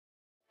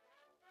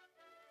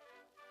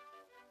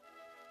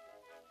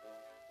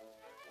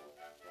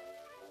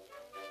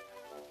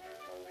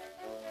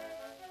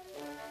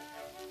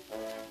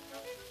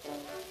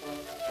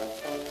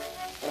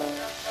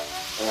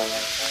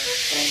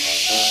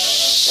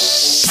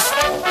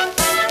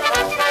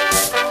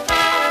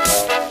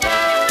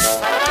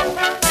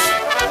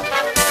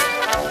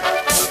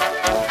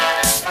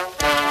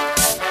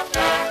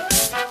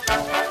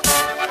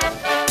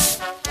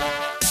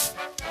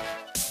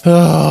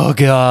Oh,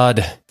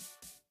 God.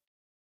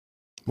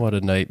 What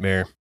a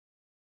nightmare.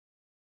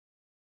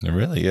 It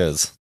really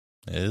is.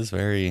 It is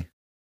very...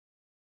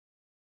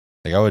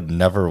 Like, I would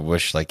never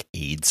wish, like,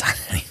 AIDS on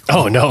anyone.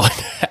 Oh, no.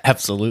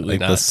 Absolutely like,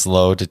 not. the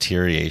slow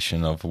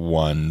deterioration of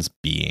one's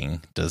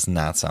being does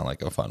not sound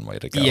like a fun way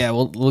to go. Yeah,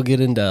 we'll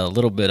get into a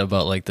little bit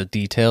about, like, the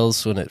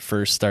details when it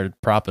first started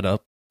propping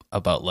up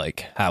about,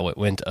 like, how it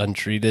went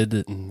untreated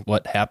and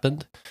what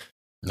happened.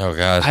 Oh,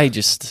 God. I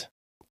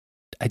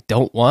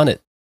don't want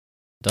it.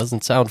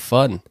 Doesn't sound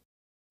fun.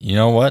 You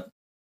know what?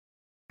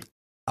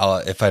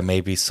 If I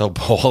may be so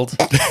bold,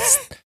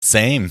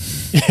 same.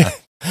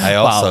 I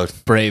also... Wow,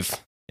 brave.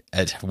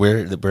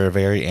 We're a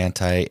very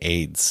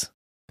anti-AIDS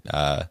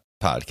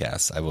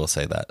podcast. I will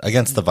say that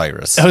against the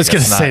virus. I was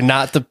going to say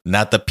not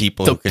the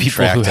people who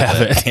contracted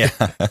it.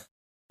 Yeah.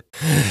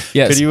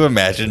 Yes. Could you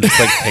imagine just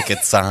like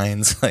picket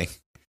signs, like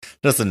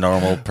just a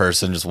normal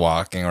person just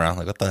walking around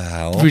like, what the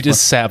hell? We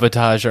just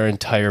sabotage our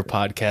entire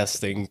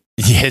podcasting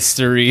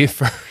history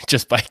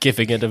just by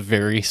giving it a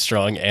very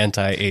strong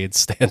anti-AIDS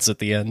stance at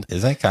the end.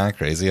 Isn't that kind of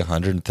crazy?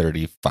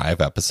 135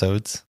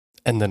 episodes,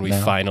 and then we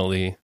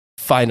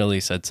finally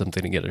said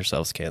something to get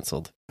ourselves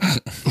canceled.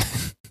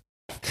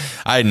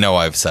 I know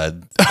I've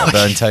said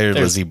the entire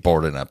Lizzie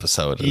Borden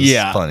episode is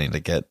plenty to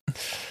get,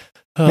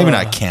 maybe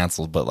not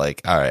canceled, but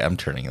like, all right, I'm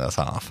turning this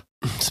off.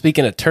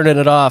 Speaking of turning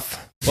it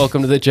off,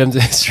 welcome to the Gems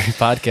of History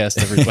podcast,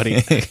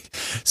 everybody.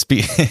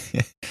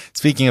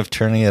 Speaking of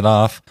turning it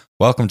off,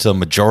 welcome to a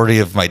majority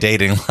of my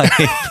dating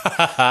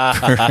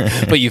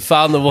life. But you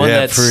found the one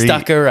that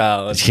stuck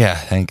around. Yeah,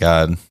 thank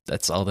God.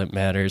 That's all that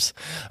matters.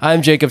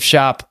 I'm Jacob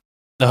Schopp,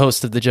 the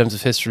host of the Gems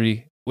of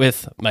History,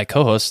 with my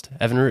co-host,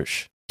 Evan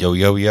Roosh. Yo,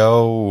 yo,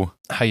 yo.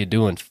 How you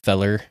doing,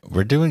 feller?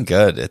 We're doing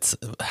good. It's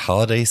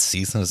holiday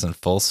season is in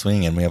full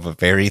swing, and we have a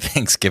very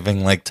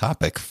Thanksgiving-like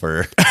topic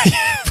for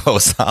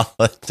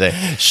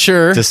post-holiday.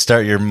 Sure. To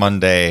start your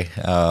Monday.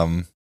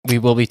 We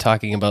will be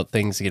talking about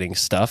things getting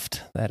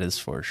stuffed. That is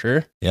for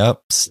sure.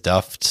 Yep,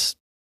 stuffed.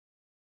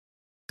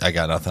 I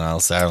got nothing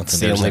else. I don't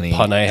think there's any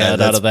pun I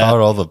had out of that. About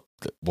all the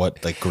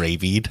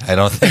gravied. I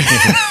don't think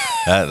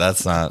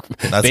that's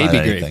baby not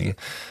anything. Gravy.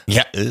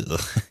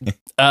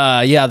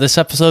 Yeah. Yeah. This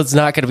episode's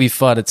not going to be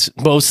fun. It's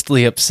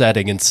mostly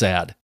upsetting and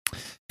sad.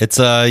 It's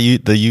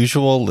the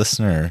usual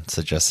listener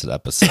suggested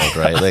episode,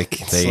 right? Like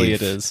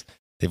it is.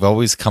 They've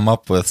always come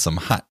up with some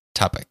hot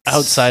topics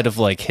outside of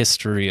like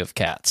history of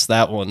cats.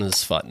 That one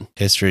is fun.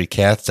 History of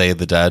cats. Day of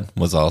the Dead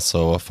was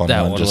also a fun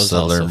one, just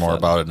to learn more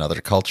about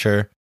another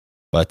culture.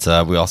 But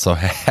we also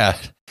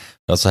had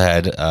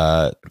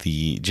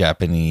the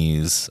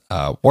Japanese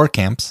war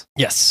camps.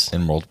 Yes,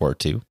 in World War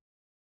II.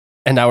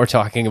 And now we're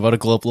talking about a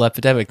global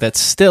epidemic that's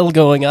still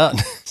going on.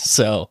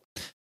 So,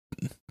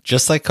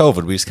 just like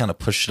COVID, we just kind of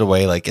pushed it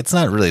away. Like, it's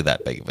not really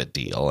that big of a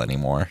deal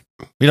anymore.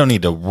 We don't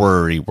need to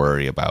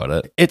worry about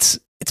it. It's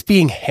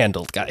being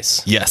handled,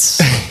 guys.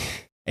 Yes.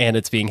 And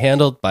it's being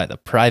handled by the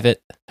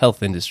private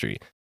health industry,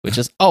 which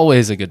is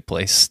always a good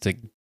place to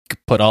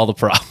put all the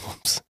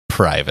problems.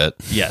 Private.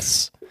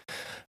 Yes.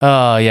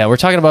 Yeah, we're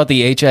talking about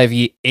the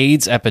HIV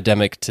AIDS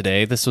epidemic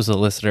today. This was a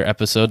listener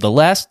episode, the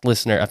last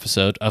listener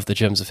episode of the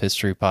Gems of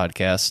History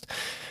podcast.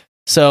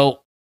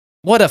 So,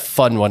 what a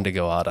fun one to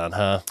go out on,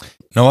 huh?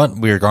 You know what?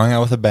 We are going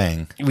out with a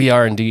bang. We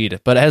are indeed.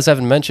 But as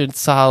Evan mentioned,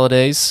 it's the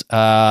holidays.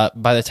 By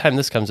the time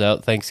this comes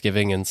out,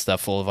 Thanksgiving and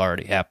stuff will have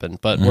already happened.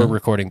 But we're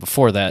recording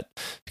before that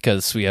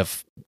because we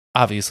have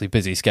obviously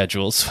busy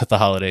schedules with the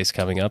holidays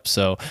coming up.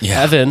 So,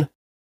 Evan,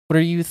 what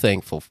are you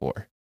thankful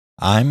for?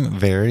 I'm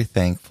very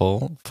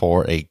thankful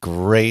for a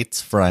great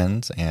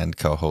friend and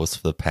co-host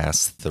for the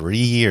past 3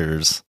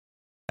 years.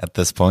 At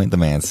this point, the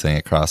man sitting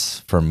across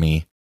from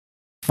me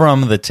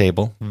from the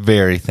table.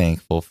 Very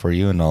thankful for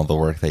you and all the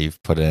work that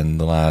you've put in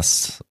the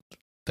last,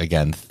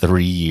 again,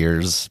 3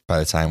 years. By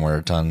the time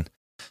we're done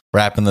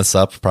wrapping this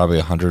up, probably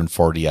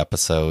 140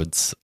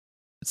 episodes.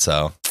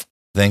 So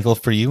thankful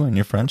for you and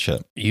your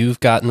friendship. You've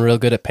gotten real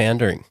good at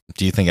pandering.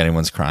 Do you think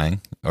anyone's crying?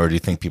 Or do you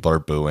think people are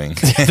booing?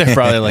 They're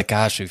probably like,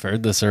 gosh, we've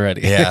heard this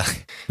already. Yeah.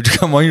 Would you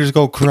come on, you just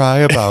go cry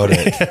about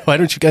it? Why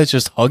don't you guys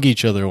just hug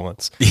each other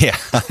once? Yeah.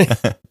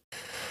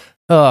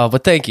 Oh,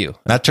 but thank you.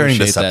 Not during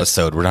this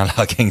episode. We're not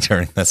hugging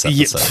during this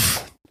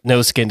episode.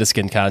 No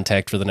skin-to-skin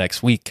contact for the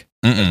next week,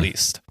 at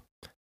least.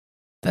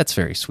 That's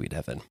very sweet,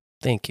 Evan.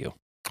 Thank you.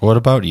 What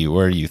about you?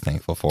 What are you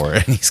thankful for?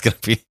 And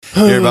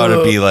you're about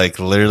to be like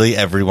literally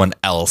everyone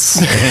else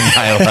in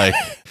my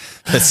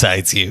life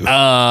besides you.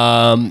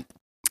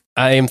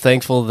 I am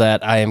thankful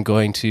that I am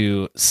going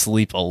to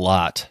sleep a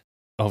lot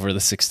over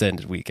this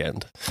extended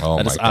weekend. Oh,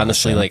 that is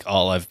honestly like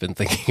all I've been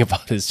thinking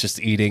about is just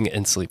eating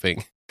and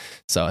sleeping.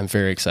 So I'm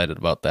very excited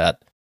about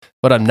that.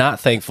 What I'm not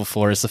thankful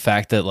for is the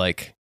fact that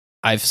like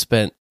I've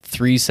spent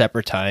 3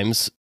 separate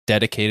times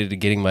dedicated to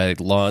getting my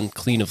lawn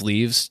clean of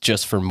leaves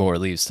just for more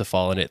leaves to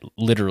fall in it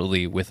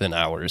literally within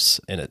hours.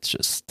 And it's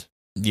just,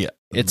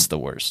 it's the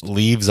worst.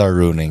 Leaves are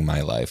ruining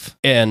my life.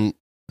 And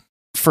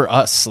for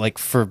us, like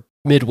for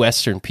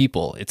Midwestern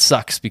people, it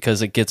sucks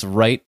because it gets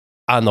right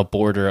on the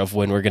border of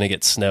when we're going to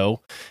get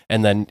snow.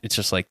 And then it's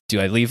just like, do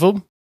I leave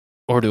them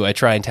or do I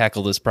try and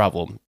tackle this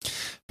problem?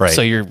 Right.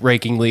 So you're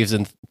raking leaves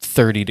in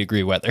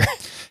 30-degree weather.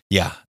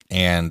 Yeah.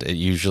 And it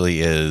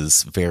usually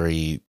is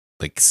very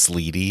like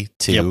sleety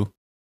too.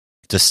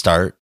 To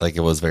start, like it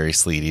was very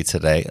sleety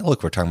today.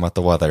 Look, we're talking about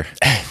the weather.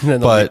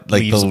 But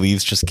like the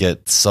leaves just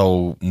get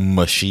so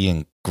mushy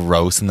and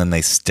gross, and then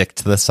they stick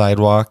to the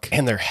sidewalk.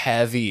 And they're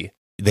heavy.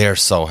 They're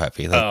so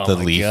heavy. Like the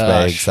leaf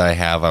bags I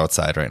have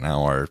outside right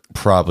now are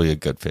probably a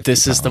good 50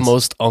 This pounds. is the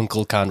most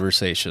uncle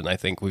conversation I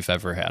think we've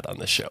ever had on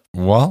this show.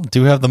 Well,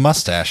 do have the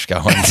mustache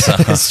going. So.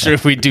 It's true.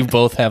 We do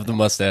both have the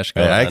mustache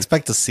going. I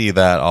expect to see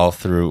that all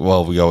through.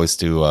 Well, we always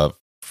do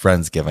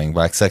Friendsgiving,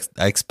 but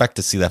I expect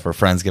to see that for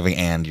Friendsgiving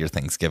and your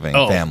Thanksgiving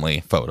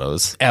family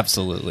photos.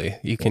 Absolutely.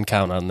 You can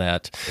count on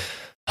that.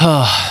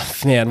 Oh,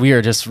 man, we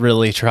are just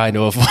really trying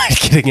to avoid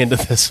getting into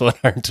this one,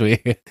 aren't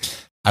we?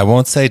 I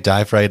won't say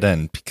dive right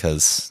in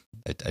because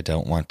I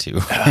don't want to.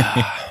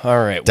 All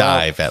right.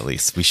 Dive, at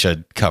least. We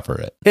should cover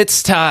it.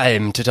 It's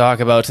time to talk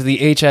about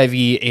the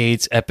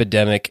HIV/AIDS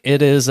epidemic.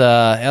 It is,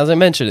 as I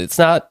mentioned, it's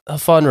not a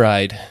fun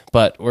ride,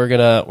 but we're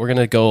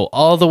gonna go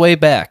all the way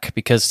back,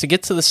 because to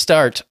get to the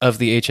start of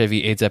the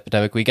HIV/AIDS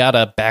epidemic, we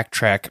gotta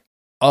backtrack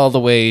all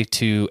the way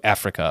to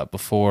Africa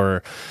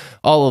before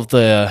all of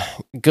the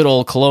good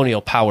old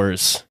colonial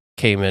powers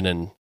came in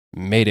and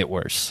made it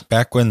worse.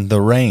 Back when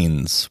the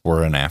rains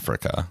were in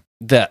Africa.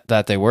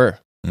 That they were.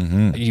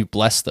 Mm-hmm. You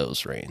bless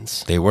those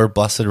rains. They were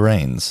blessed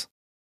rains.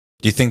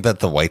 Do you think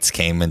that the whites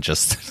came and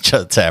just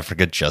to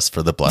Africa just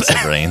for the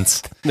blessed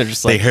rains? They're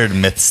just they heard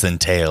myths and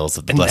tales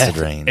of the blessed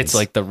rains. It's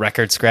like the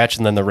record scratch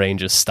and then the rain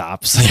just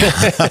stops.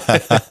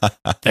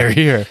 They're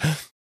here.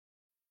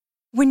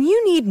 When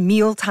you need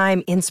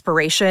mealtime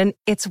inspiration,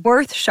 it's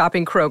worth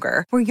shopping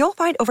Kroger, where you'll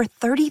find over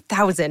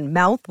 30,000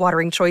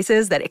 mouth-watering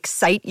choices that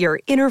excite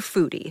your inner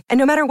foodie. And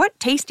no matter what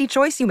tasty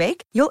choice you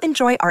make, you'll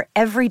enjoy our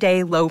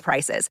everyday low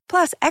prices,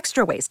 plus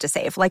extra ways to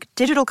save, like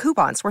digital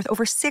coupons worth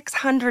over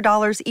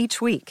 $600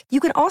 each week. You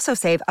can also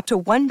save up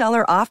to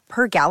 $1 off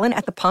per gallon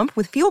at the pump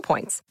with fuel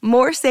points.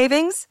 More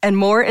savings and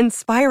more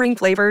inspiring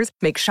flavors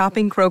make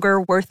shopping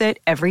Kroger worth it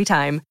every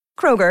time.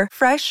 Kroger,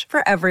 fresh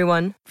for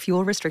everyone.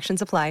 Fuel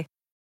restrictions apply.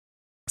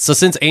 So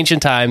since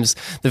ancient times,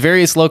 the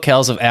various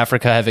locales of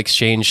Africa have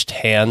exchanged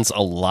hands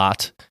a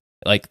lot,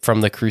 like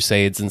from the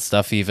Crusades and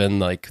stuff even.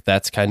 Like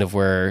that's kind of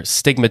where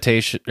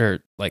stigmatization, or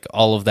like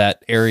all of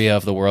that area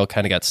of the world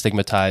kind of got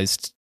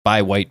stigmatized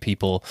by white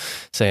people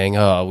saying,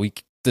 oh,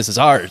 this is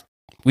ours,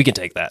 we can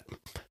take that.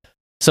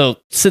 So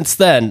since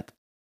then,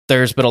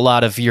 there's been a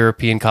lot of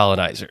European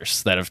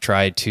colonizers that have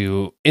tried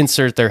to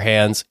insert their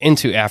hands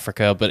into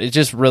Africa, but it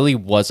just really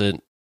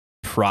wasn't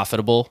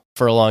profitable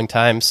for a long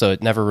time. So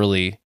it never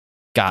really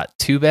got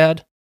too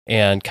bad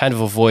and kind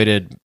of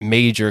avoided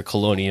major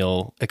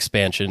colonial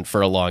expansion for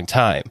a long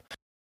time.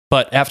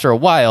 But after a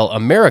while,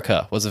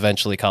 America was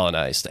eventually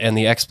colonized, and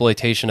the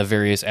exploitation of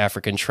various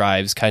African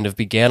tribes kind of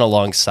began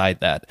alongside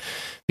that,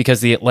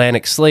 because the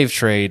Atlantic slave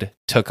trade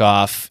took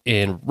off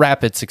in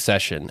rapid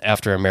succession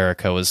after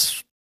America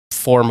was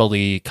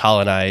formally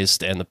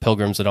colonized and the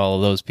Pilgrims and all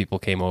of those people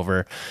came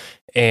over.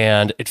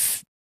 And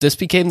this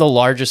became the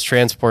largest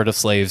transport of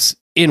slaves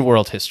in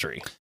world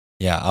history.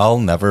 Yeah, I'll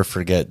never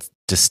forget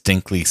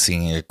distinctly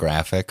seeing a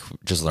graphic,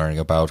 just learning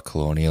about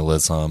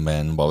colonialism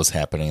and what was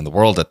happening in the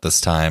world at this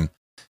time.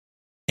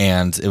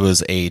 And it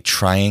was a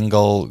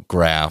triangle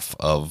graph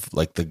of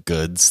like the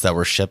goods that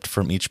were shipped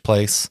from each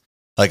place.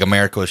 Like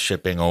America was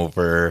shipping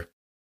over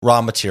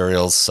raw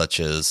materials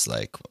such as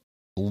like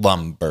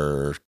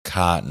lumber,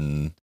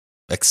 cotton,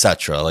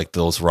 etc. Like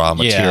those raw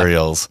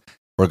materials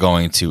were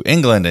going to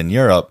England and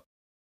Europe.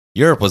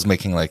 Europe was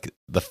making like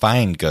the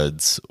fine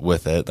goods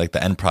with it, like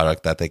the end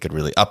product that they could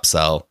really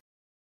upsell.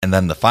 And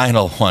then the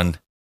final one,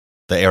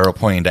 the arrow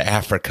pointing to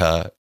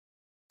Africa,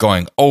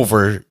 going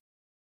over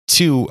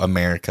to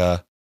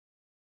America.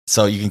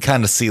 So you can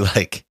kind of see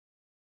like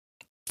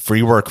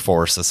free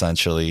workforce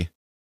essentially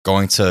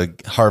going to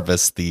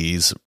harvest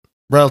these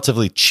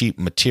relatively cheap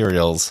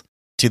materials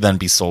to then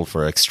be sold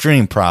for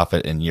extreme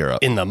profit in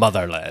Europe. In the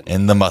motherland.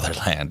 In the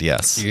motherland,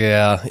 yes.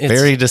 Yeah.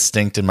 Very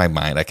distinct in my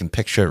mind. I can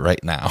picture it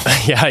right now.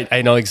 Yeah,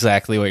 I know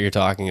exactly what you're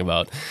talking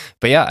about.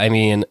 But yeah, I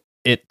mean,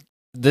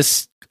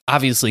 this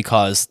obviously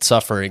caused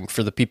suffering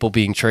for the people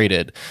being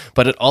traded,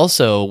 but it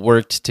also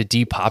worked to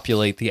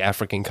depopulate the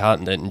African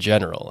continent in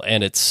general.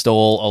 And it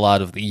stole a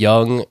lot of the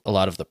young, a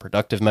lot of the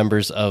productive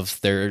members of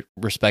their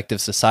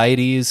respective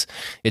societies.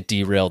 It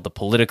derailed the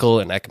political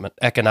and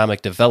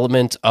economic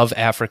development of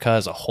Africa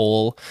as a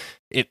whole.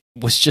 It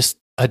was just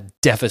a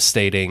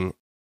devastating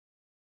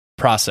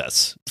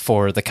process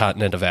for the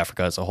continent of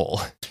Africa as a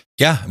whole.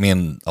 Yeah, I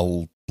mean,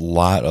 a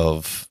lot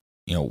of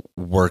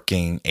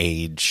working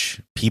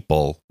age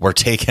people were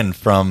taken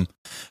from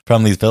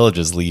these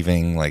villages,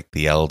 leaving like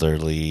the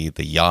elderly,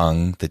 the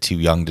young, the too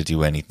young to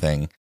do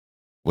anything,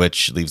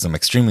 which leaves them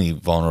extremely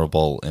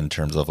vulnerable in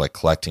terms of like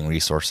collecting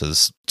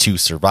resources to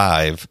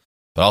survive,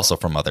 but also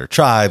from other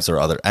tribes or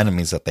other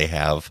enemies that they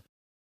have.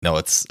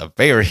 It's a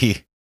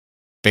very,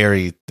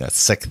 very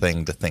sick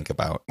thing to think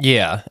about.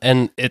 Yeah,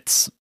 and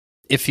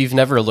if you've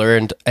never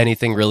learned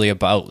anything really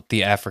about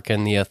the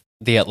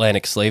the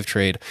Atlantic slave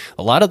trade,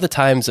 a lot of the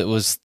times it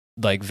was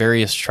like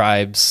various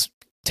tribes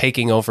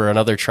taking over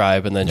another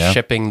tribe and then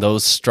shipping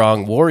those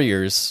strong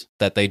warriors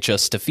that they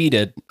just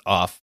defeated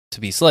off to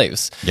be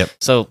slaves. Yep.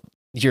 So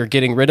you're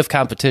getting rid of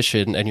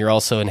competition and you're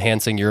also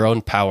enhancing your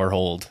own power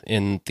hold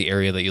in the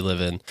area that you live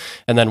in.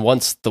 And then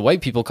once the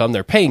white people come,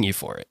 they're paying you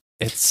for it.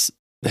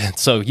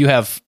 So you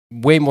have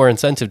way more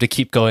incentive to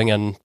keep going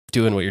and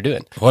doing what you're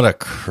doing. What a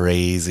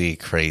crazy,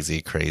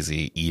 crazy,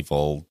 crazy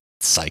evil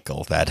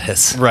cycle that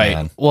is. Right.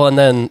 Man. Well, and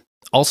then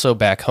also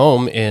back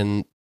home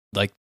in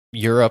like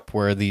Europe,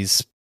 where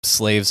these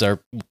slaves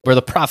are, where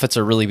the profits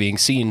are really being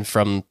seen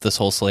from this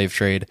whole slave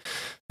trade,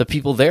 the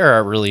people there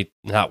are really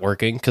not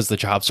working because the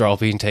jobs are all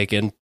being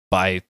taken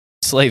by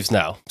slaves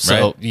now.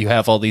 So you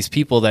have all these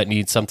people that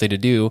need something to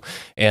do,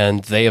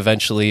 and they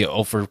eventually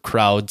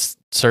overcrowd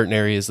certain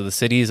areas of the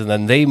cities, and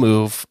then they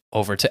move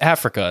over to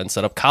Africa and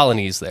set up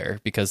colonies there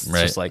because it's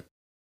just like,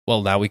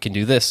 well, now we can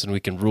do this and we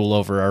can rule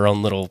over our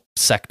own little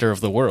sector of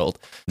the world.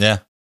 Yeah.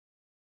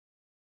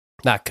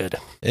 Not good.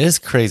 It is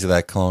crazy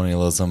that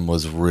colonialism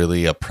was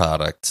really a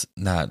product,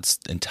 not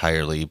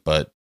entirely,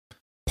 but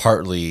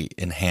partly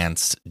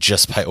enhanced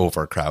just by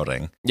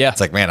overcrowding. Yeah.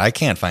 It's like, man, I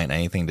can't find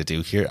anything to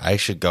do here. I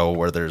should go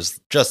where there's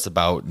just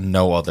about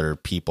no other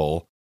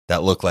people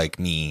that look like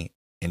me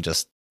and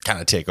just kind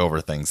of take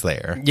over things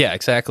there. Yeah,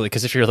 exactly.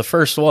 Because if you're the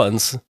first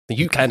ones,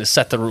 you kind of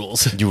set the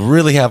rules. You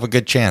really have a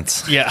good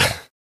chance. Yeah.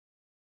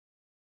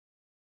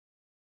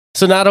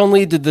 So not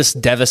only did this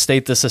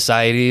devastate the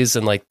societies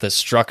and like the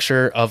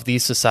structure of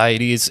these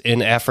societies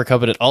in Africa,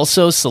 but it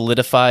also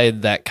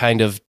solidified that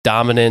kind of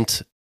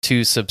dominant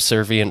to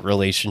subservient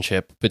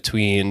relationship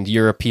between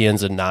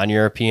Europeans and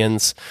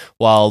non-Europeans,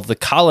 while the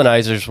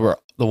colonizers were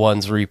the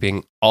ones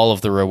reaping all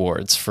of the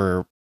rewards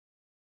for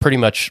pretty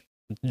much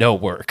no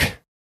work.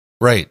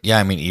 Right. Yeah.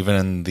 I mean, even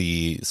in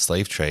the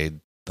slave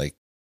trade, like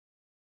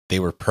they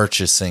were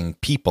purchasing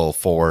people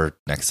for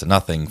next to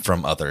nothing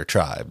from other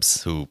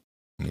tribes who,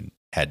 I mean,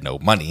 had no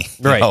money,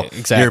 right?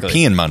 Exactly.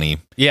 European money,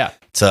 yeah,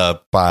 to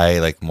buy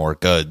like more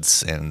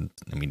goods and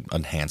I mean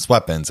enhanced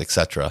weapons,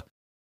 etc.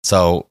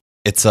 So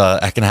it's a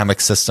economic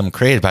system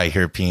created by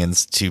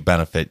Europeans to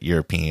benefit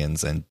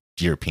Europeans and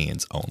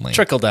Europeans only.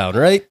 Trickle down,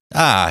 right?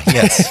 Ah,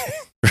 yes.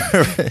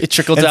 It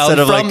trickled down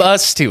from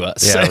us to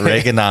us. Yeah,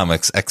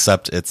 Reaganomics,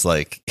 except it's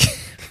like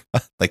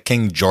like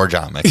King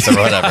Georgeomics or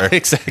whatever. Yeah,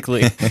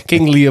 exactly.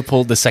 King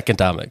Leopold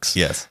II-omics.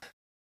 Yes.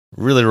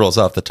 Really rolls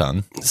off the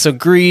tongue. So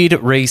greed,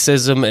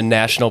 racism, and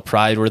national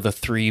pride were the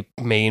three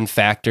main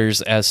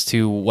factors as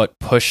to what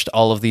pushed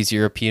all of these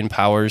European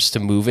powers to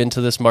move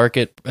into this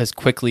market as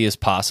quickly as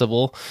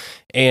possible.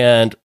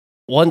 And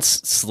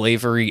once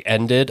slavery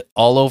ended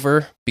all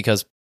over,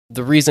 because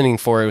the reasoning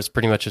for it was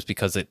pretty much just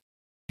because it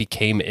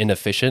became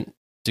inefficient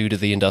due to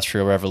the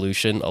Industrial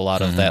Revolution, a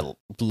lot of that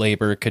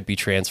labor could be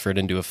transferred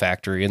into a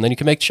factory, and then you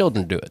can make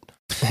children do it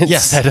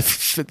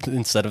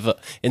instead of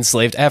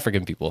enslaved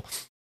African people.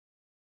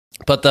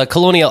 But the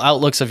colonial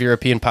outlooks of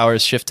European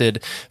powers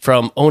shifted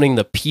from owning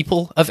the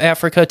people of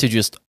Africa to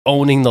just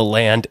owning the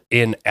land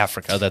in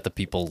Africa that the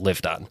people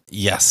lived on.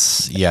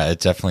 Yes. Yeah, it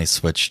definitely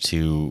switched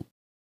to...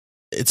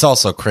 It's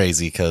also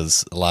crazy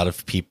because a lot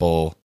of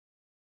people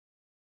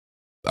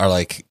are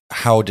like,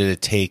 how did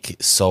it take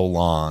so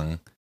long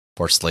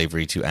for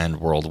slavery to end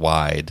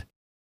worldwide?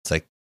 It's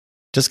like,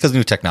 just because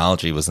new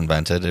technology was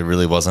invented, it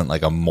really wasn't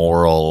like a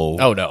moral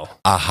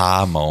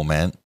aha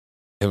moment.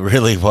 It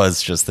really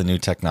was just the new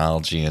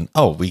technology and,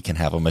 we can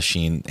have a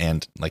machine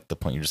and, like the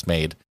point you just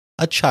made,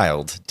 a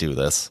child do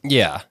this.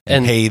 Yeah.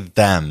 And pay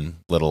them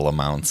little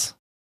amounts.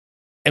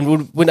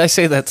 And when I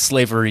say that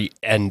slavery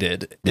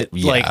ended,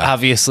 like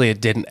obviously it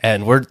didn't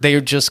end.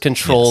 They just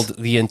controlled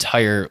the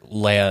entire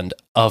land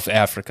of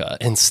Africa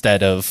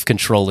instead of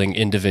controlling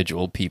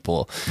individual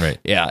people. Right.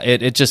 Yeah,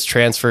 it just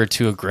transferred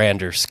to a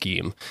grander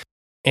scheme.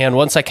 And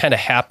once that kind of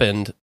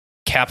happened,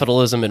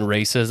 capitalism and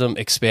racism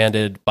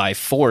expanded by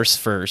force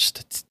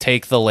first to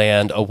take the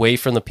land away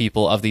from the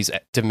people of these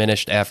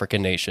diminished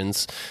African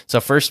nations.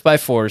 So first by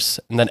force,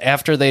 and then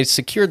after they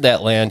secured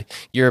that land,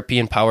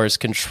 European powers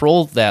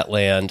controlled that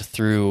land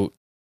through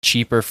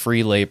cheaper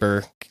free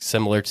labor,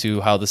 similar to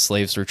how the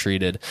slaves were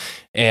treated.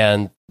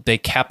 And they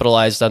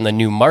capitalized on the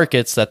new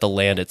markets that the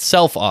land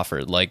itself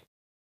offered. Like,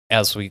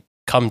 as we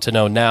come to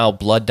know now,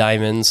 blood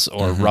diamonds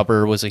or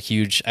rubber was a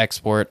huge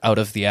export out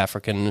of the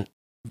African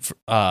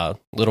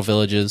little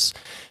villages.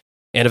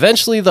 And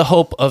eventually the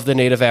hope of the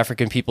native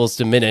African peoples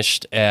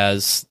diminished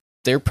as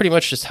they're pretty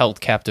much just held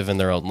captive in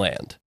their own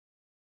land.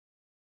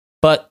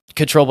 But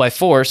control by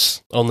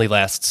force only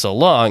lasts so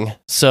long.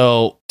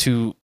 So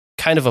to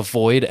kind of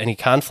avoid any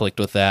conflict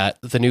with that,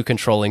 the new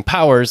controlling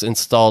powers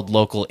installed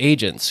local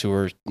agents who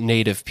were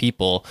native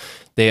people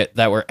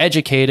that were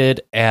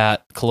educated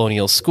at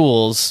colonial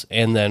schools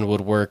and then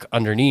would work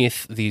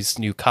underneath these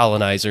new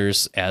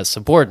colonizers as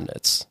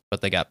subordinates.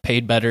 But they got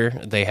paid better.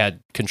 They had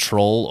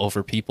control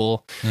over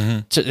people.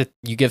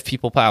 You give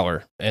people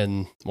power.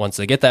 And once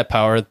they get that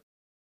power,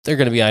 they're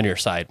going to be on your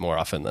side more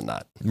often than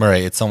not.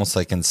 Right. It's almost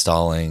like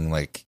installing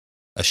like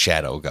a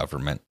shadow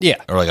government.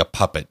 Yeah. Or like a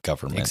puppet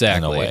government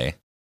in a way.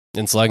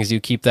 And as long as you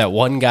keep that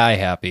one guy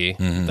happy,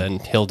 then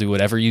he'll do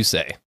whatever you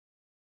say.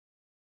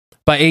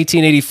 By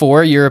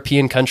 1884,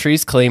 European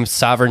countries claimed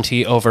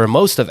sovereignty over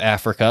most of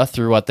Africa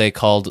through what they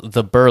called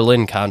the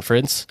Berlin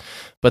Conference,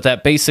 but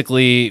that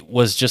basically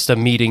was just a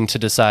meeting to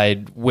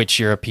decide which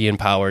European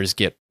powers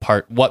get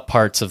what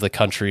parts of the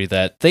country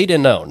that they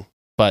didn't own,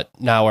 but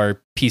now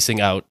are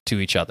piecing out to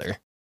each other.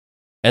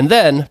 And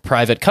then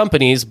private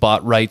companies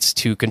bought rights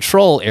to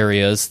control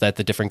areas that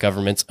the different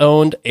governments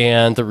owned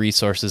and the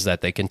resources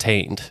that they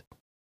contained.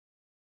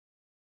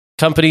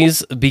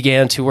 Companies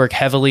began to work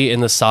heavily in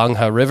the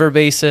Sangha River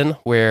Basin,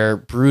 where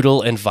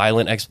brutal and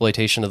violent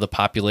exploitation of the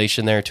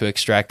population there to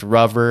extract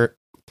rubber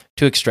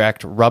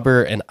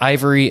and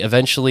ivory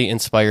eventually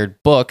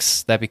inspired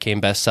books that became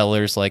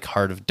bestsellers like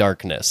Heart of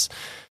Darkness.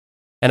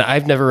 And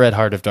I've never read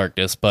Heart of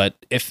Darkness, but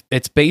if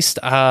it's based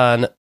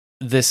on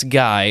this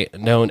guy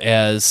known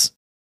as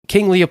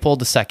King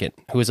Leopold II,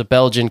 who was a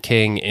Belgian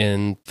king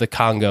in the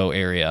Congo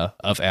area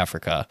of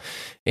Africa.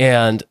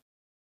 And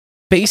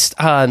based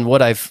on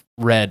what I've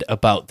read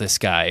about this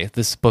guy,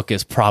 this book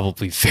is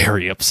probably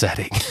very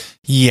upsetting.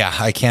 Yeah,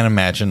 I can't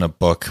imagine a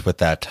book with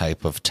that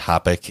type of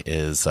topic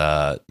is,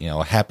 a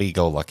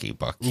happy-go-lucky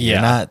book. Yeah.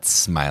 You're not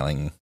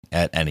smiling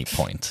at any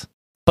point.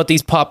 But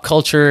these pop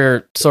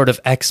culture sort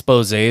of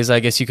exposés, I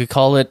guess you could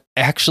call it,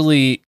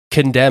 actually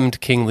condemned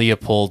King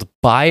Leopold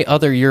by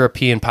other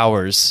European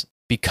powers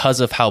because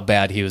of how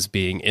bad he was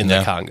being in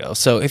the Congo.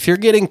 So if you're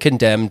getting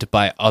condemned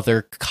by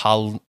other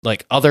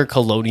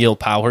colonial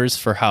powers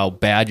for how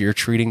bad you're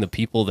treating the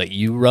people that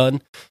you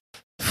run,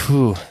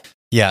 whew.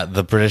 Yeah,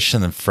 the British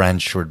and the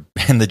French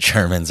and the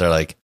Germans are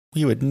like,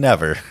 we would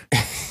never.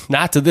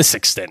 Not to this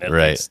extent, at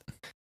least.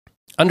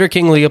 Under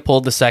King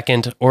Leopold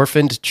II,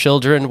 orphaned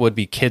children would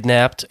be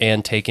kidnapped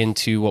and taken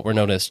to what were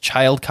known as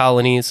child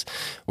colonies,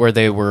 where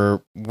they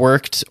were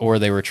worked or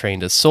they were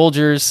trained as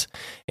soldiers.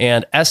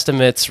 And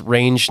estimates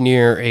range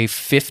near a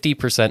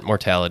 50%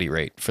 mortality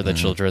rate for the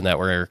children that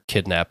were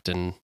kidnapped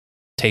and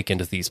taken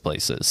to these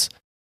places.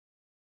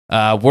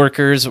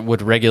 Workers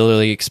would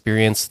regularly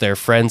experience their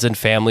friends and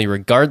family,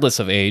 regardless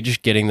of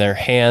age, getting their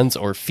hands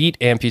or feet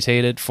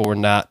amputated for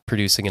not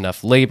producing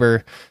enough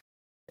labor.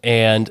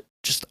 And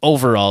just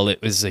overall, it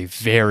was a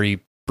very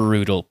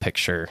brutal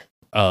picture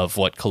of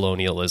what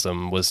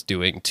colonialism was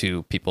doing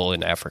to people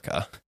in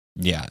Africa.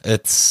 Yeah,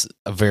 it's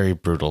a very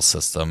brutal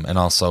system. And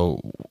also,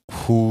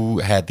 who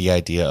had the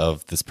idea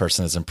of this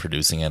person isn't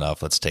producing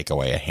enough, let's take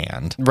away a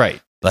hand?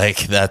 Right.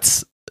 Like,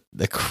 that's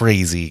the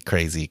crazy,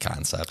 crazy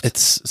concept.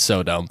 It's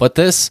so dumb. But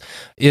this,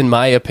 in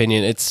my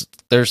opinion,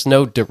 there's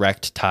no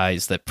direct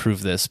ties that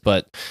prove this,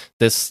 but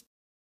this,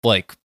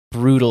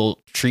 brutal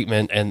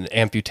treatment and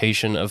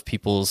amputation of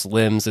people's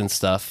limbs and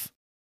stuff,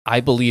 I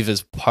believe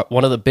is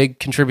one of the big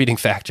contributing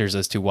factors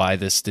as to why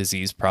this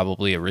disease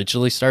probably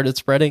originally started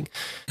spreading,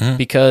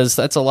 because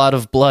that's a lot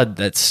of blood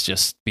that's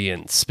just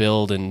being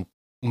spilled and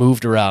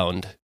moved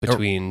around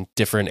between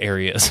different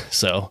areas.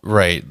 So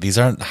right, these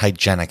aren't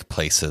hygienic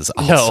places.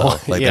 Also,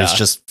 there's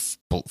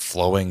just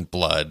flowing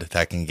blood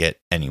that can get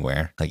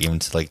anywhere, even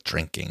to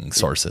drinking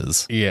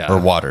sources, or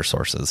water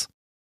sources.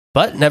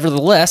 But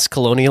nevertheless,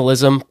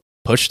 colonialism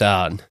pushed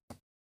on.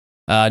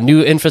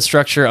 New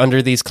infrastructure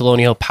under these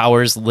colonial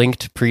powers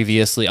linked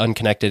previously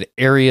unconnected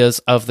areas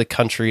of the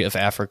country of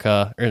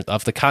Africa, or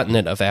of the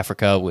continent of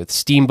Africa, with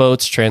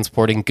steamboats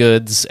transporting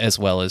goods as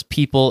well as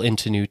people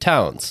into new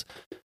towns.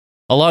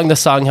 Along the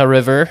Sangha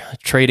River,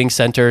 trading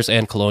centers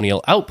and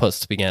colonial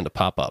outposts began to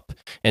pop up,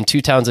 and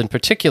two towns in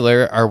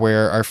particular are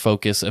where our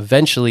focus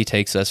eventually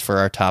takes us for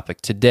our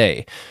topic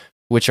today,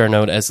 which are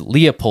known as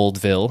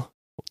Leopoldville,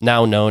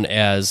 now known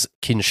as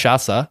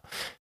Kinshasa,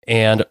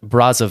 and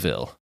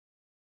Brazzaville.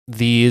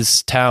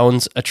 These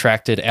towns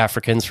attracted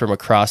Africans from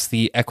across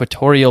the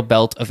equatorial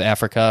belt of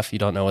Africa. If you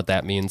don't know what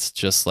that means,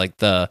 just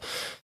the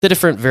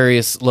different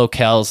various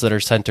locales that are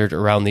centered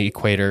around the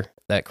equator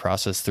that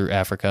crosses through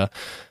Africa.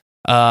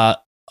 A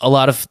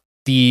lot of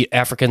the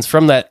Africans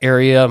from that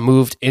area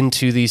moved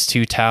into these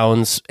two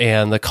towns,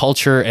 and the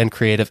culture and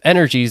creative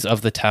energies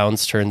of the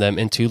towns turned them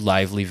into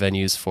lively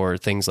venues for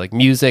things like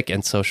music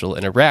and social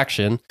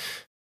interaction.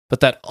 But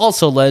that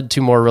also led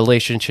to more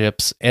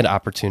relationships and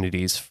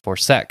opportunities for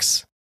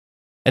sex.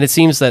 And it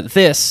seems that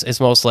this is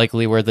most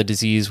likely where the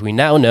disease we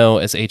now know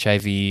as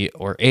HIV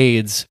or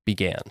AIDS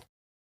began.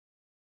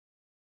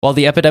 While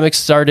the epidemic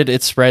started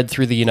its spread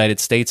through the United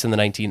States in the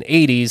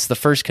 1980s, the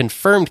first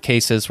confirmed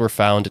cases were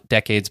found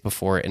decades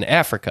before in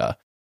Africa.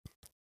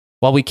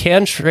 While we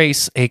can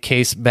trace a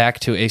case back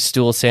to a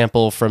stool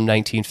sample from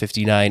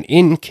 1959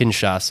 in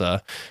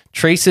Kinshasa,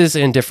 traces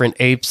in different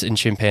apes and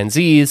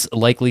chimpanzees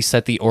likely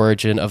set the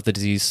origin of the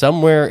disease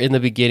somewhere in the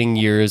beginning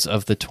years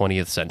of the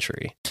 20th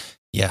century.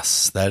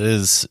 Yes, that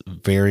is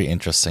very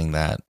interesting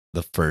that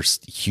the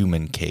first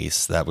human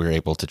case that we were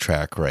able to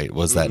track,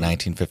 was that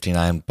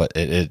 1959, but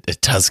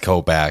it does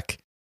go back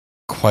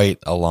quite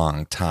a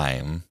long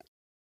time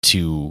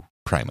to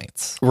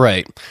primates.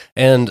 Right.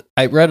 And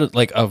I read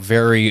a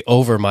very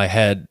over my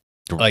head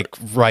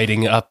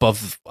writing up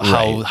of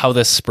how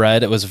this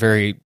spread. It was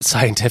very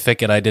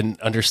scientific and I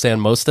didn't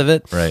understand most of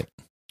it. Right.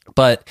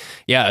 But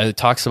yeah, it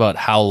talks about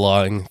how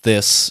long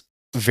this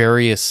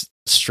various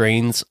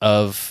strains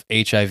of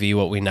HIV,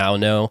 what we now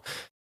know,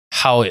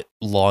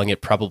 long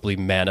it probably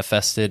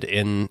manifested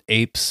in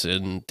apes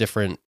and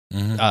different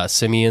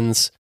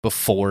simians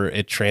before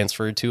it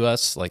transferred to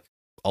us. Like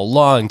a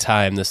long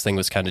time, this thing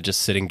was kind of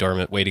just sitting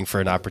dormant, waiting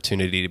for an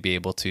opportunity to be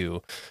able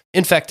to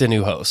infect a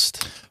new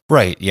host.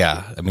 Right.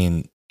 Yeah. I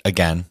mean,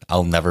 again,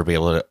 I'll never be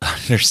able to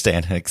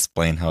understand and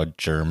explain how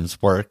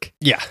germs work.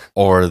 Yeah.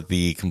 Or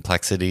the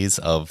complexities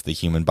of the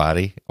human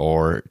body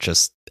or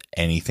just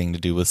anything to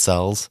do with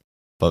cells.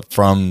 But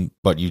from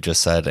what you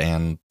just said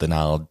and the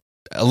knowledge,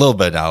 a little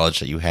bit of knowledge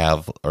that you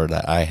have or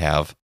that I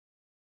have,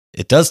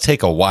 it does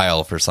take a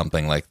while for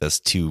something like this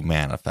to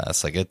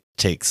manifest. Like it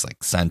takes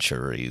like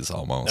centuries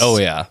almost. Oh,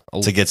 yeah.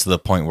 To get to the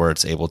point where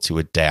it's able to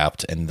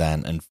adapt and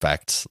then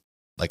infect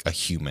like a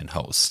human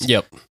host.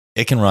 Yep.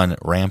 It can run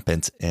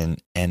rampant in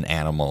an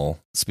animal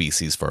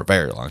species for a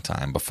very long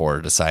time before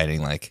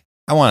deciding like,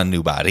 I want a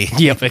new body.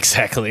 Yep,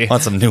 exactly. I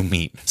want some new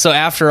meat. So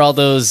after all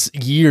those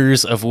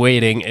years of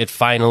waiting, it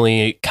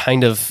finally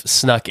kind of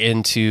snuck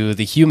into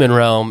the human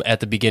realm at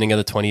the beginning of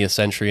the 20th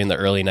century in the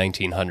early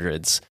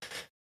 1900s.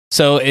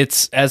 So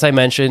it's, as I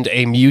mentioned,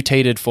 a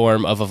mutated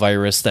form of a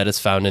virus that is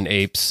found in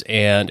apes,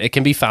 and it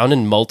can be found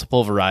in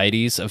multiple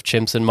varieties of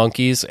chimps and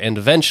monkeys, and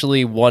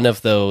eventually one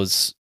of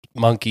those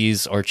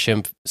monkeys or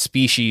chimp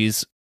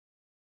species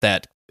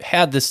that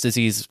had this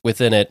disease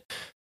within it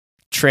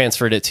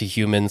transferred it to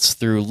humans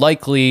through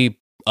likely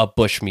a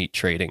bushmeat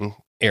trading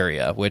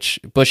area, which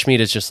bushmeat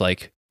is just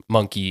like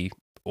monkey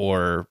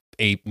or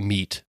ape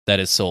meat that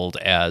is sold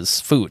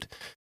as food.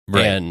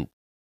 Right. And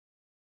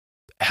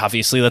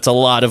obviously that's a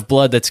lot of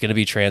blood that's going to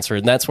be transferred.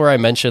 And that's where I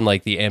mentioned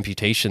like the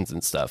amputations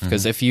and stuff.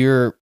 Because if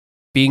you're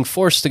being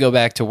forced to go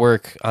back to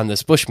work on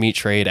this bushmeat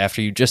trade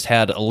after you just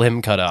had a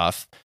limb cut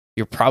off,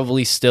 you're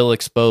probably still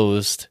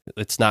exposed.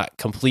 It's not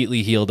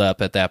completely healed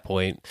up at that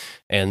point,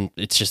 and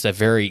it's just a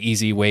very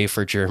easy way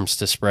for germs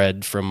to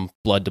spread from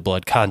blood to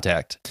blood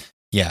contact.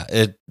 Yeah,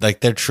 it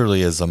like there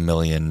truly is a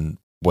million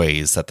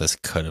ways that this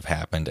could have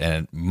happened,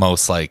 and it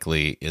most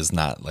likely is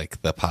not like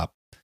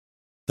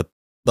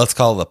let's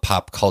call it the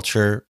pop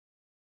culture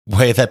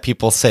way that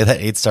people say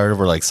that AIDS started,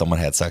 where like someone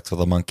had sex with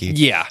a monkey.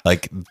 Yeah,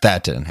 like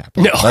that didn't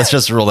happen. No, let's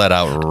just rule that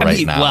out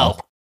now.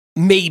 Well,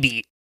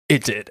 maybe.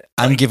 It did.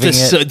 I'm giving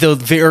it the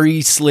very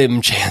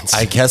slim chance.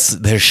 I guess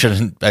I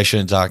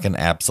shouldn't talk in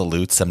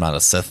absolutes. I'm not a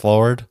Sith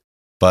Lord,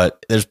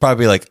 but there's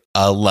probably like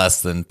a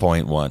less than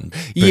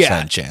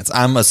 0.1% chance.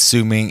 I'm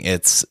assuming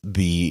it's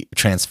the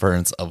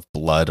transference of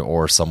blood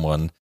or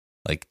someone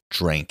like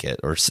drank it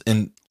or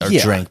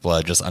drank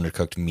blood, just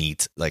undercooked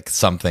meat, like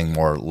something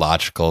more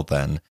logical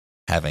than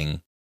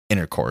having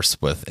intercourse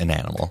with an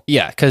animal.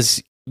 Yeah,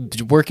 because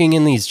working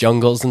in these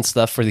jungles and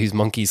stuff where these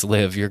monkeys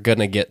live, you're going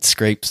to get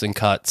scrapes and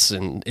cuts,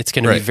 and it's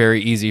going to be very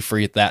easy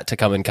for that to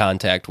come in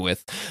contact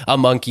with a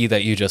monkey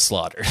that you just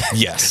slaughtered.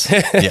 Yes.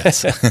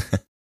 Yes.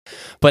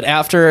 But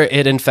after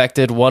it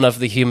infected one of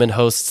the human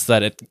hosts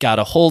that it got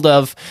a hold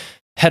of,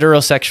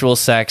 heterosexual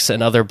sex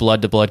and other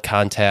blood-to-blood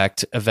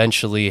contact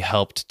eventually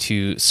helped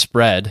to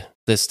spread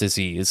this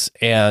disease.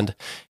 And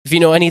if you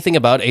know anything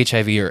about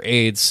HIV or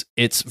AIDS,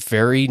 it's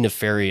very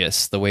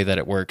nefarious the way that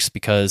it works,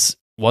 because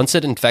once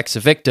it infects a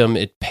victim,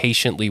 it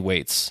patiently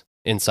waits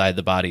inside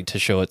the body to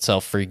show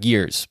itself for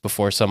years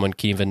before someone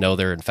can even know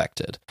they're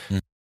infected.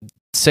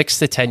 6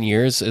 to 10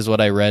 years is what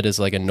I read is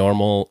like a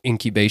normal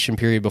incubation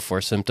period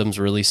before symptoms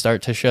really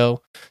start to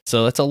show.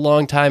 So that's a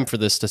long time for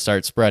this to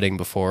start spreading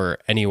before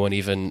anyone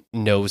even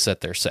knows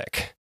that they're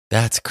sick.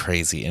 That's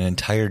crazy. An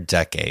entire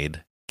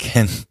decade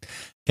can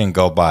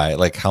go by.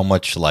 Like how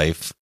much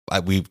life,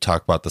 we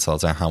talk about this all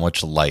the time, how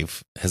much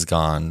life has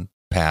gone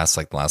past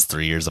like the last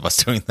 3 years of us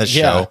doing this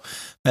show.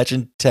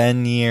 Imagine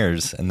 10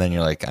 years. And then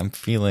you're like, I'm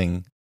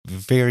feeling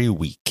very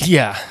weak.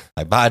 Yeah.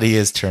 My body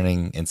is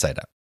turning inside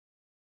out.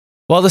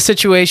 Well, the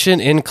situation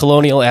in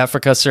colonial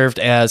Africa served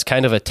as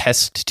kind of a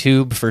test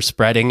tube for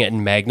spreading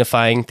and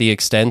magnifying the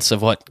extents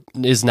of what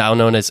is now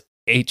known as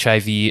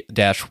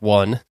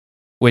HIV-1,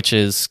 which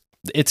is,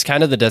 it's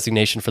kind of the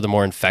designation for the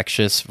more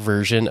infectious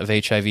version of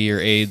HIV or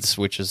AIDS,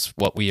 which is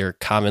what we are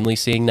commonly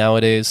seeing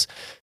nowadays.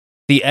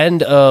 The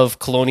end of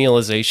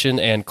colonialization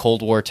and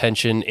Cold War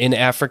tension in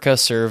Africa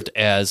served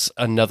as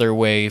another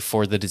way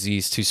for the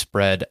disease to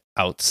spread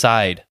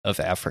outside of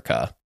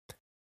Africa.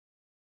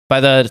 By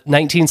the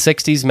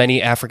 1960s,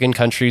 many African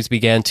countries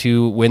began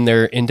to win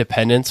their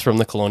independence from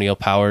the colonial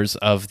powers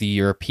of the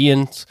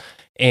Europeans,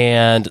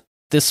 and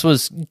this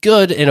was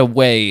good in a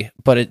way,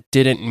 but it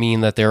didn't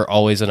mean that they were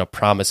always in a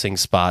promising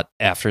spot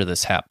after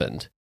this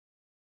happened.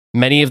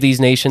 Many of these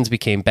nations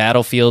became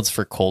battlefields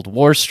for Cold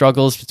War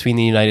struggles between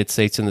the United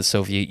States and the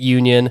Soviet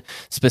Union,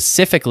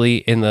 specifically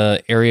in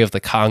the area of the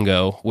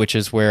Congo, which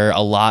is where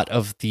a lot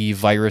of the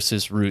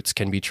virus's roots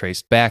can be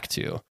traced back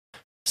to.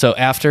 So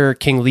after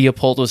King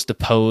Leopold was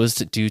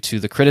deposed due to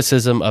the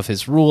criticism of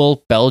his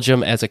rule,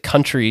 Belgium as a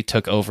country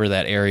took over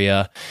that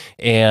area.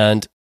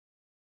 And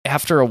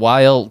after a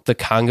while, the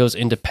Congo's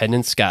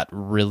independence got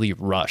really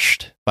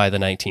rushed by the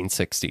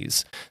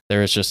 1960s.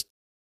 There was just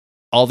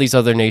all these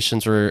other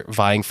nations were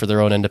vying for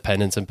their own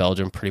independence, and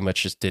Belgium pretty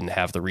much just didn't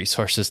have the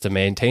resources to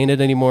maintain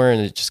it anymore,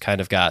 and it just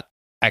kind of got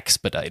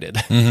expedited.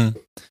 Mm-hmm.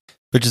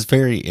 Which is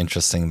very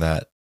interesting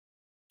that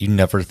you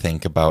never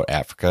think about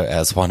Africa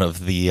as one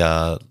of the,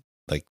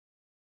 let's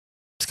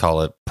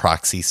call it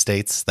proxy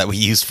states that we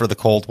used for the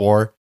Cold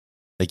War.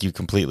 Like, you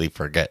completely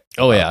forget.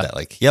 Oh, yeah. That.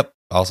 Like, yep,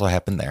 also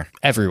happened there.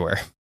 Everywhere.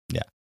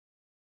 Yeah.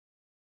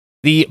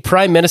 The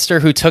prime minister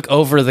who took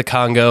over the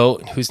Congo,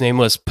 whose name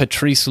was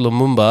Patrice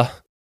Lumumba,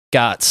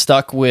 got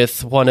stuck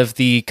with one of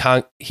the...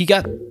 got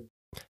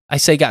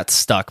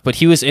stuck, but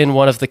he was in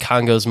one of the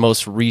Congo's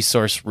most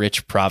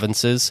resource-rich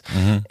provinces.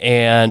 Mm-hmm.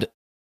 And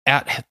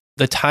at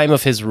the time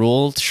of his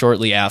rule,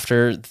 shortly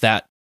after,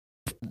 that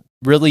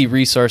really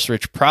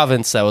resource-rich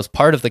province that was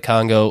part of the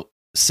Congo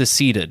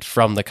seceded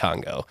from the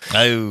Congo.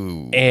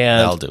 Oh,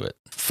 and I'll do it.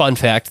 Fun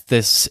fact,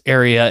 this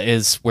area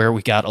is where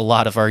we got a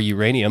lot of our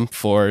uranium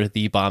for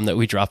the bomb that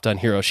we dropped on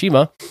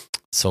Hiroshima.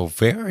 So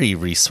very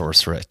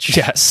resource rich.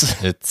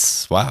 Yes.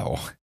 It's wow.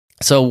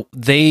 So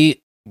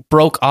they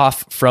broke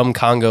off from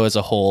Congo as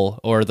a whole,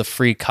 or the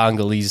Free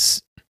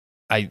Congolese,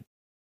 I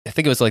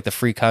think it was like the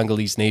Free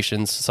Congolese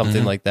Nations,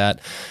 something like that.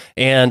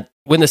 And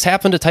when this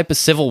happened, a type of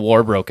civil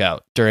war broke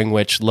out, during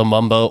which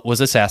Lumumba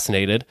was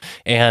assassinated,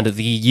 and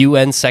the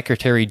UN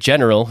Secretary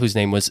General, whose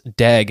name was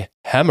Dag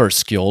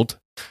Hammarskjöld,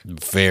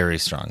 very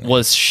strong,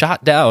 was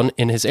shot down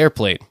in his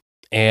airplane.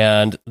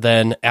 And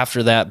then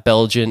after that,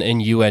 Belgian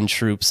and UN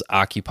troops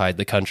occupied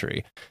the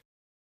country.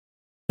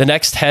 The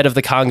next head of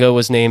the Congo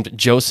was named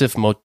Joseph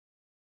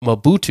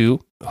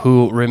Mobutu,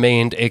 who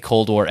remained a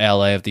Cold War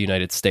ally of the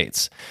United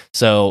States.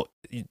 So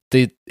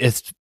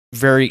it's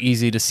very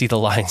easy to see the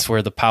lines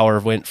where the power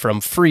went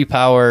from free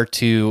power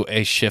to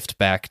a shift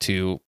back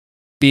to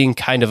being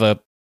kind of a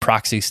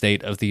proxy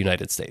state of the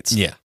United States.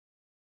 Yeah.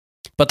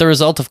 But the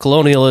result of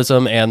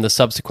colonialism and the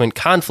subsequent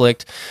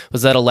conflict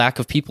was that a lack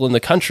of people in the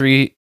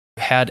country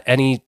had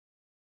any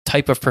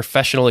type of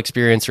professional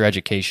experience or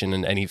education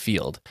in any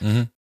field.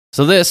 Mm-hmm.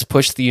 So this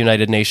pushed the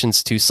United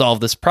Nations to solve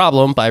this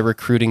problem by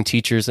recruiting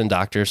teachers and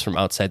doctors from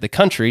outside the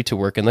country to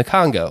work in the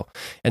Congo.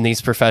 And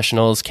these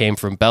professionals came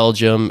from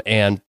Belgium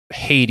and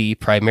Haiti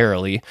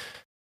primarily.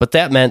 But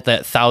that meant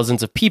that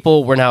thousands of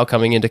people were now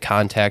coming into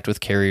contact with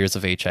carriers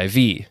of HIV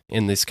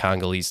in these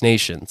Congolese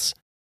nations.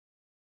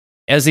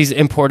 As these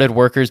imported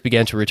workers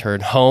began to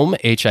return home,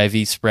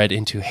 HIV spread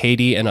into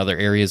Haiti and other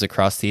areas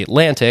across the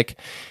Atlantic.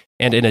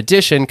 And in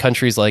addition,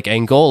 countries like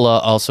Angola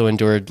also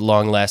endured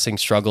long-lasting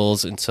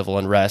struggles and civil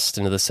unrest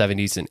into the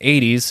 70s and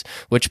 80s,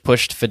 which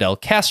pushed Fidel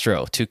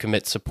Castro to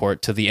commit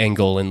support to the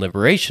Angolan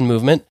liberation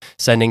movement,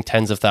 sending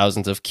tens of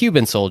thousands of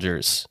Cuban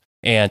soldiers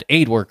and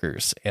aid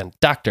workers and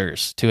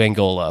doctors to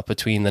Angola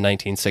between the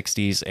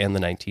 1960s and the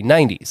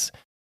 1990s.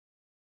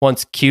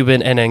 Once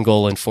Cuban and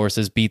Angolan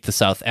forces beat the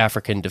South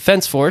African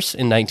Defense Force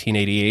in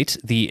 1988,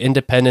 the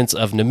independence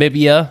of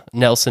Namibia,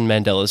 Nelson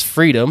Mandela's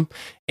freedom,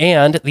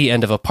 and the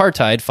end of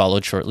apartheid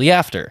followed shortly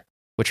after,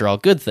 which are all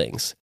good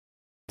things.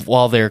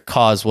 While their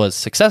cause was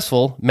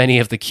successful, many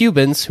of the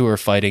Cubans who were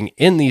fighting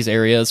in these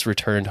areas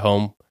returned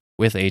home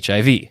with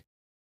HIV.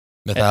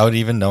 Without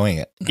even knowing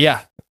it.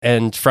 Yeah,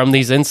 and from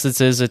these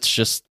instances, it's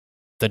just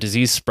the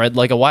disease spread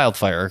like a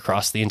wildfire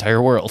across the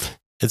entire world.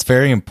 It's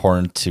very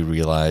important to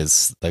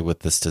realize, like, with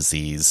this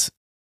disease,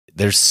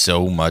 there's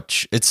so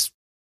much, its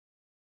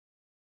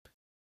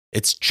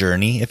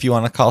journey, if you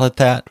want to call it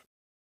that,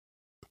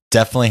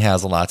 definitely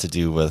has a lot to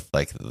do with,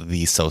 like,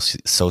 the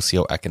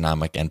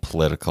socioeconomic and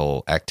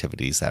political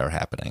activities that are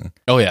happening.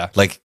 Oh, yeah.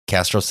 Like,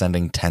 Castro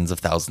sending tens of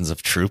thousands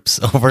of troops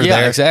over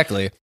there. Yeah,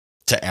 exactly.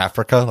 To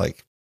Africa.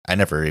 Like, I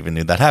never even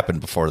knew that happened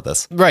before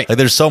this. Right. Like,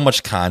 there's so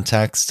much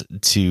context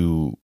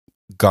to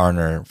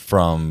garner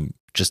from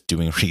just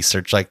doing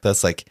research like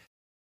this. Like,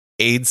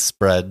 AIDS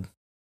spread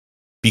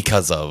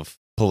because of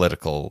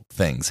political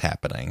things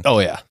happening. Oh,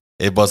 yeah.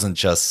 It wasn't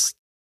just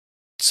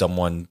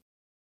someone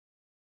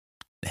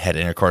had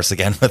intercourse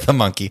again with a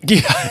monkey.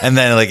 Yeah. And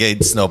then, like,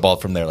 it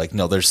snowballed from there. Like,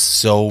 no, there's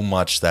so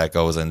much that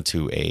goes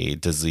into a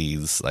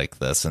disease like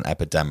this, an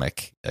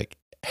epidemic, like,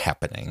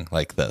 happening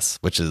like this,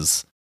 which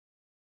is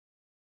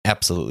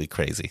absolutely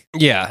crazy.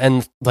 Yeah,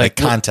 and like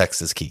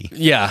context is key.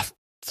 Yeah.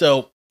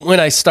 So when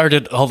I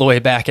started all the way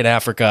back in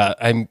Africa,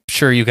 I'm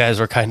sure you guys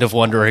were kind of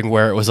wondering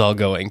where it was all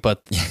going,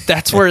 but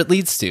that's where it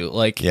leads to.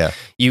 Like,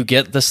 you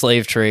get the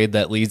slave trade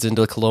that leads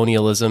into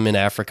colonialism in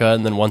Africa,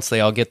 and then once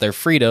they all get their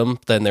freedom,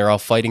 then they're all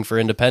fighting for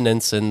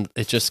independence, and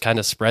it just kind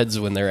of spreads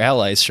when their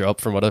allies show up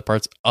from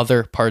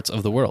other parts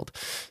of the world.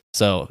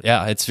 So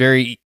yeah, it's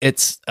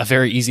a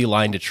very easy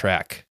line to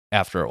track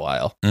after a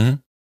while. Mm-hmm.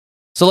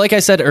 So like I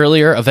said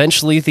earlier,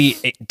 eventually the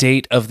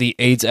date of the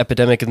AIDS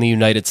epidemic in the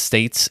United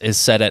States is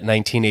set at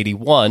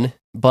 1981,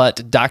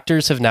 but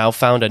doctors have now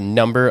found a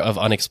number of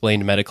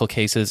unexplained medical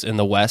cases in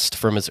the West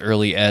from as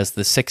early as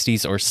the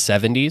 60s or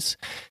 70s.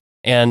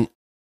 And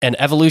an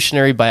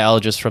evolutionary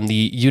biologist from the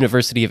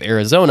University of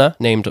Arizona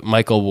named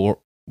Michael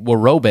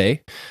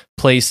Warobe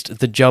placed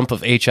the jump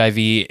of HIV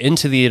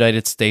into the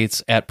United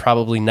States at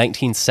probably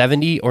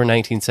 1970 or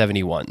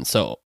 1971.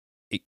 So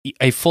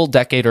a full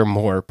decade or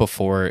more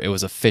before it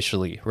was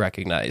officially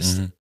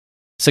recognized,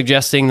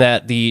 suggesting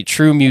that the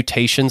true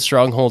mutation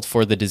stronghold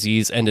for the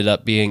disease ended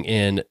up being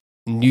in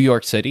New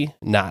York City,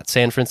 not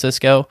San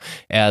Francisco,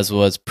 as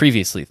was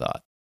previously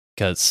thought.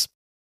 Because,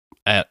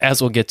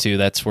 as we'll get to,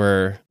 that's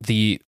where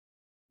the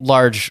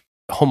large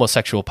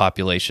homosexual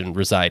population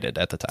resided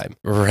at the time.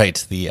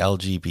 Right. The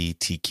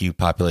LGBTQ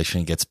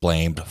population gets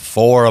blamed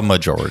for a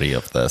majority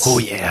of this. Oh,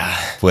 yeah.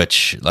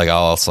 Which, like,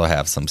 I'll also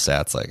have some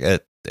stats. Like,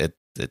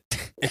 it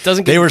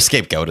doesn't they were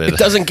scapegoated. It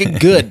doesn't get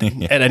good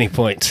at any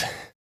point.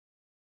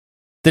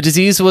 The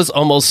disease was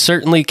almost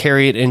certainly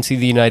carried into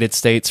the United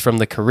States from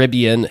the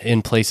Caribbean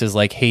in places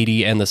like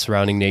Haiti and the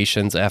surrounding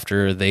nations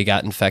after they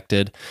got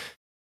infected.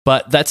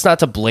 But that's not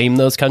to blame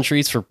those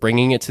countries for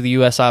bringing it to the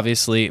U.S.,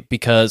 obviously,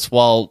 because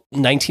while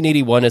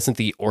 1981 isn't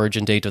the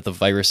origin date of the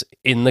virus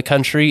in the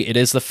country, it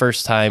is the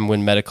first time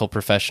when medical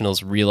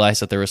professionals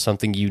realized that there was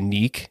something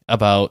unique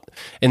about,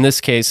 in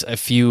this case, a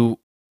few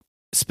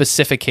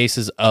specific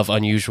cases of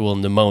unusual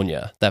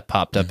pneumonia that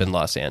popped up in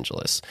Los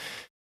Angeles.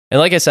 And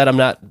like I said, I'm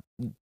not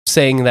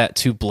saying that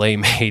to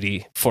blame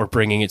Haiti for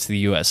bringing it to the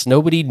U.S.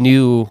 Nobody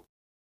knew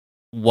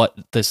what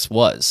this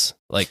was.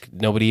 Like,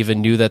 nobody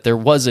even knew that there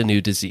was a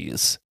new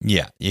disease.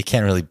 Yeah, you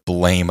can't really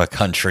blame a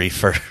country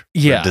for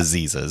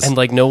diseases. And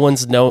like no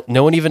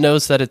one even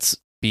knows that it's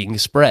being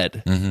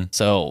spread.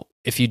 So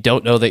if you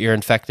don't know that you're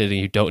infected and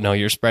you don't know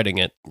you're spreading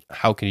it,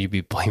 how can you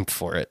be blamed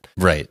for it?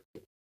 Right.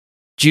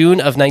 June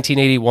of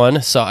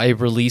 1981 saw a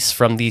release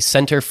from the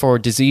Center for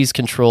Disease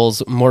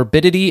Control's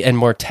Morbidity and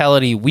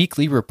Mortality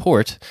Weekly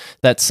Report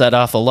that set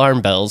off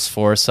alarm bells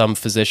for some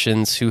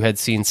physicians who had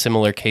seen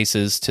similar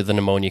cases to the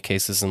pneumonia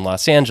cases in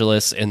Los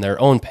Angeles in their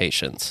own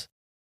patients.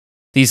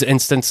 These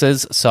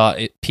instances saw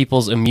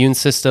people's immune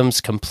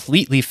systems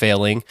completely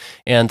failing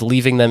and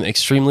leaving them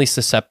extremely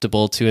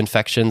susceptible to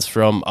infections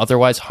from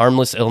otherwise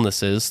harmless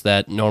illnesses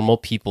that normal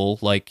people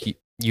like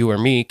you or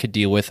me could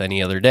deal with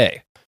any other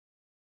day.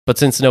 But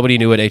since nobody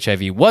knew what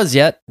HIV was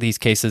yet, these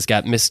cases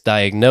got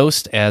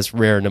misdiagnosed as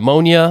rare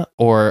pneumonia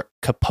or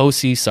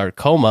Kaposi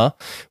sarcoma,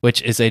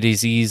 which is a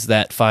disease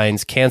that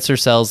finds cancer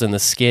cells in the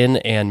skin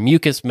and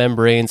mucous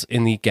membranes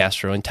in the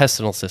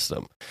gastrointestinal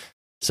system.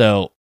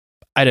 So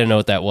I didn't know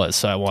what that was,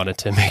 so I wanted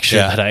to make sure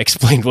that I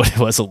explained what it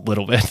was a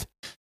little bit.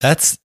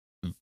 That's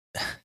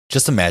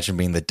just imagine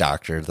being the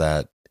doctor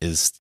that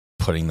is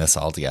putting this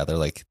all together.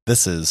 Like,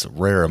 this is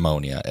rare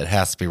ammonia. It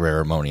has to be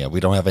rare ammonia. We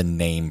don't have a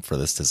name for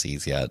this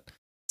disease yet.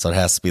 So it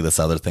has to be this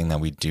other thing that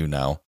we do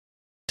know.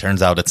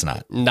 Turns out it's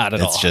not. Not at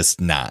all. It's just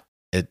not.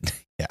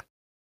 Yeah.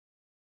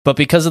 But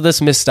because of this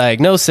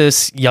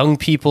misdiagnosis, young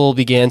people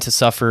began to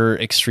suffer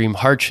extreme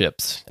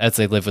hardships as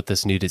they lived with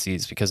this new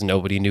disease because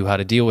nobody knew how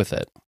to deal with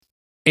it.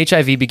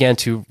 HIV began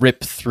to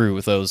rip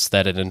through those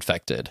that it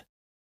infected.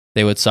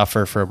 They would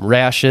suffer from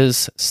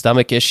rashes,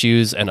 stomach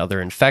issues, and other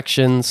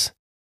infections.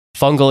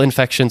 Fungal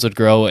infections would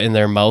grow in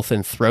their mouth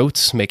and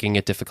throats, making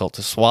it difficult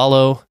to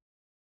swallow.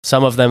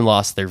 Some of them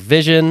lost their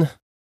vision.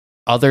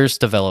 Others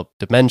developed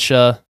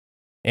dementia,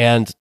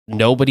 and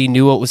nobody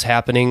knew what was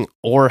happening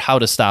or how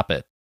to stop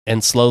it.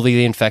 And slowly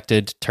the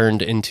infected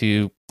turned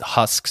into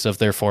husks of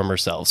their former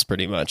selves,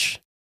 pretty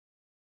much.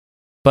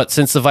 But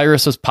since the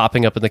virus was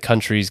popping up in the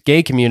country's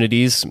gay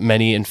communities,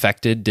 many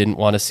infected didn't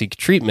want to seek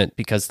treatment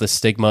because the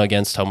stigma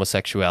against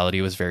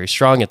homosexuality was very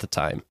strong at the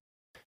time.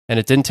 And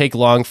it didn't take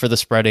long for the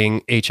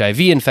spreading HIV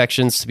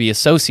infections to be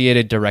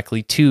associated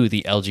directly to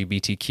the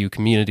LGBTQ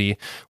community,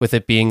 with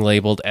it being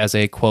labeled as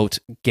a, quote,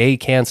 gay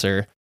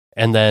cancer,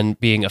 and then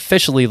being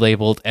officially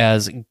labeled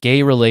as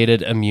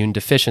gay-related immune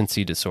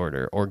deficiency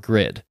disorder, or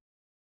GRID,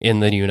 in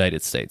the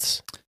United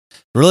States.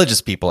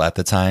 Religious people at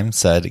the time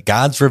said,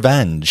 God's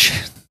revenge.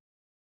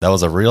 That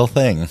was a real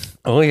thing.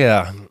 Oh,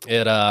 yeah.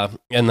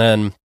 And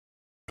then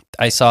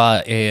I saw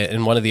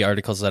in one of the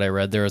articles that I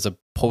read, there was a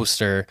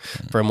poster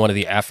from one of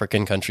the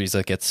African countries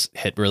that gets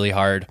hit really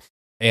hard.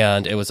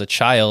 And it was a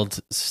child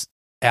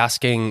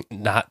asking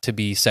not to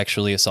be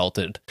sexually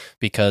assaulted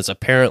because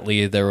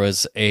apparently there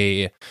was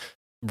a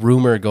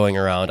rumor going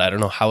around. I don't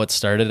know how it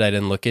started. I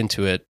didn't look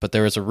into it, but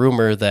there was a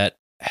rumor that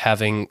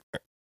having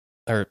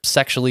or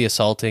sexually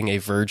assaulting a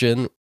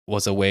virgin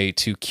was a way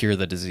to cure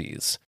the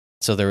disease.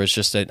 So there was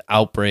just an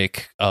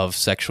outbreak of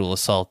sexual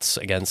assaults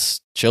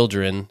against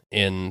children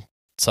in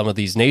some of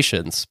these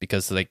nations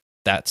because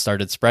that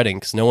started spreading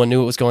because no one knew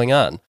what was going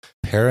on.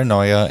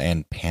 Paranoia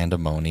and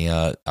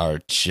pandemonia are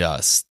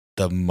just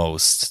the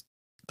most,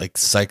 like,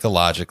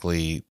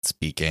 psychologically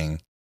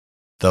speaking,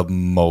 the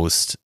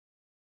most,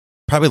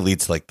 probably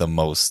leads to like the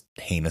most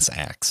heinous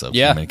acts of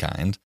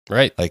humankind.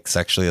 Right. Like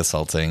sexually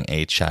assaulting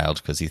a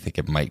child because you think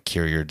it might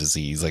cure your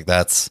disease. Like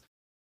that's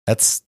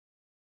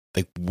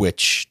like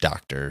witch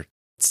doctor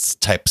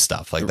type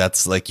stuff. Like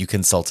that's like you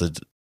consulted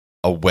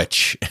a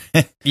witch.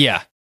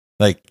 Yeah.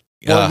 Like,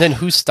 well, and then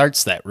who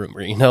starts that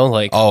rumor? You know,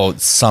 like, oh,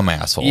 some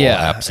asshole. Yeah,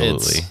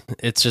 absolutely.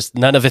 It's just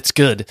none of it's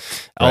good.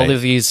 Right. All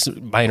of these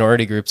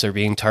minority groups are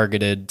being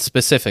targeted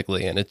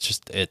specifically, and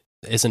it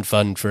isn't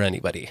fun for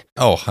anybody.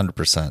 Oh,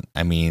 100%.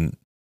 I mean,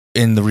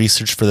 in the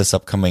research for this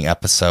upcoming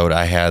episode,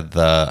 I had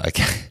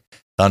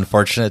the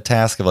unfortunate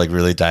task of like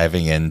really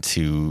diving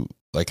into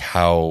like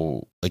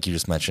how, like you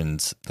just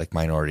mentioned, like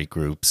minority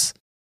groups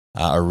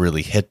are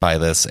really hit by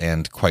this.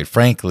 And quite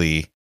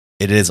frankly,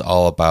 it is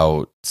all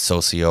about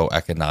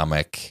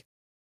socioeconomic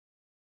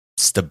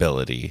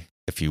stability,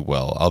 if you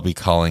will. I'll be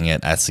calling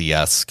it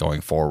SES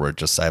going forward.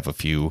 Just I have a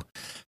few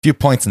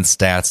points and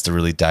stats to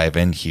really dive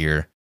in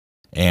here.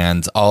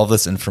 And all of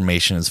this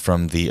information is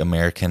from the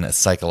American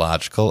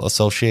Psychological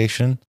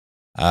Association,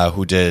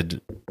 who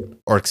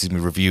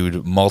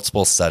reviewed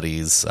multiple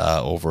studies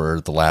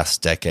over the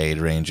last decade,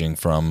 ranging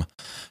from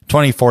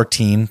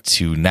 2014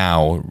 to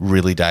now,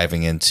 really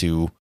diving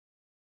into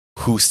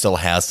who still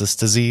has this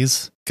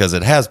disease, because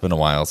it has been a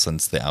while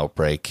since the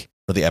outbreak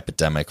or the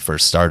epidemic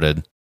first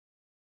started.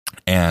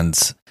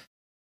 And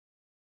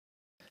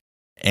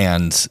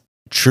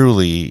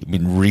truly, I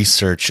mean,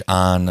 research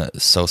on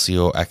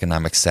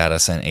socioeconomic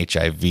status and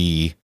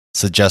HIV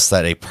suggests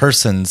that a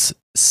person's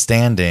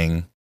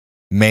standing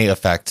may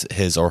affect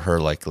his or her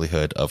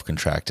likelihood of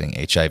contracting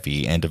HIV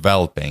and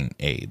developing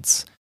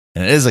AIDS.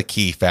 And it is a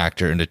key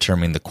factor in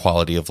determining the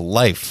quality of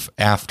life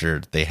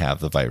after they have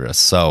the virus.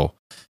 So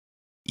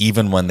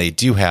even when they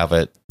do have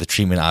it, the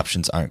treatment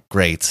options aren't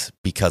great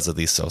because of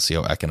these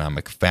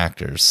socioeconomic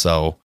factors.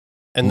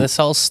 And this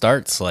all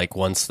starts like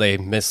once they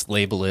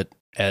mislabel it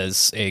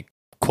as a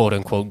quote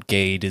unquote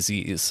gay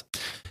disease.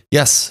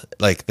 Yes,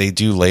 like they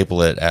do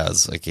label it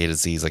as a gay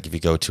disease. Like if you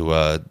go to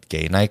a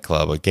gay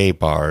nightclub, a gay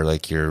bar,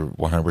 like you're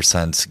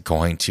 100%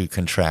 going to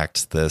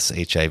contract this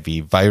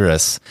HIV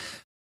virus.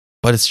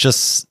 But it's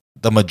just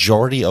the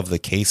majority of the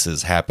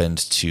cases happened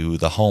to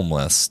the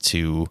homeless,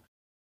 to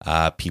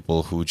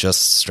people who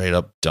just straight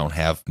up don't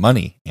have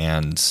money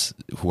and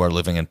who are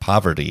living in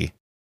poverty.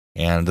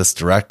 And this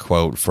direct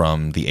quote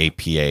from the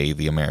APA,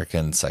 the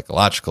American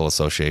Psychological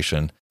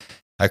Association,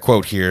 I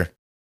quote here,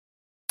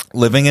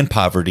 "Living in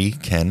poverty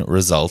can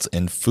result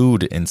in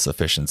food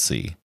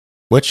insufficiency,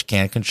 which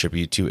can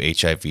contribute to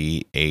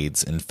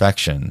HIV/AIDS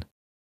infection.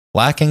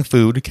 Lacking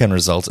food can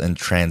result in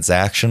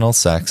transactional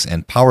sex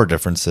and power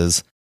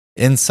differences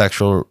in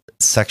sexual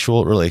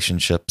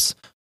relationships,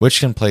 which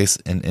can place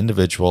an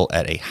individual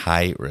at a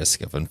high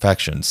risk of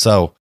infection."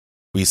 So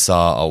we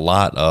saw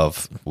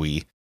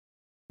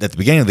at the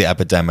beginning of the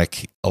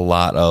epidemic, a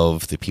lot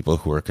of the people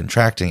who were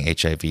contracting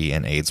HIV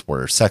and AIDS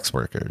were sex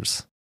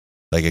workers.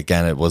 Like,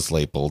 again, it was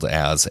labeled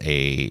as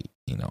a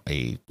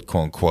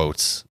quote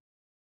unquote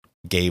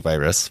gay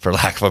virus, for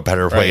lack of a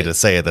better way to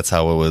say it. That's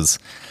how it was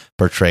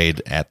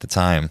portrayed at the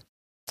time.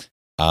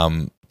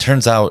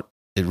 Turns out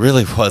it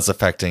really was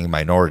affecting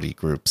minority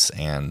groups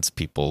and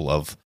people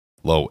of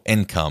low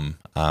income,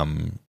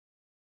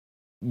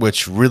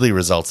 which really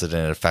resulted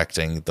in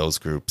affecting those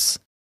groups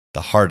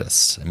the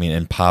hardest. I mean,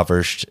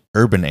 impoverished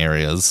urban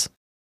areas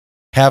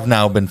have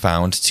now been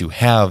found to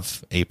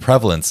have a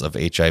prevalence of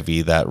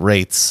HIV that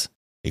rates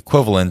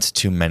equivalent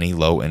to many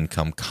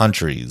low-income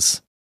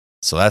countries.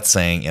 So that's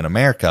saying in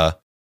America,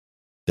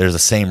 there's the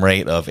same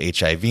rate of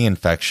HIV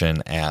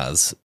infection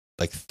as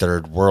like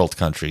third world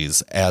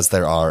countries as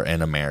there are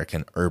in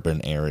American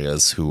urban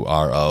areas who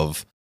are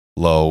of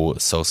low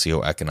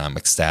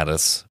socioeconomic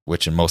status,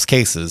 which in most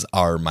cases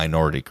are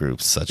minority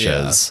groups, such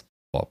as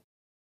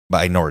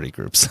minority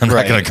groups. I'm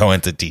not going to go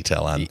into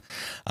detail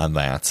on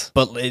that.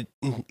 But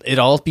it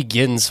all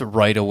begins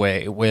right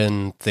away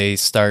when they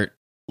start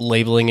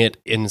labeling it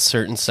in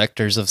certain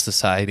sectors of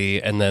society,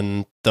 and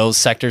then those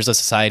sectors of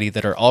society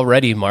that are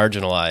already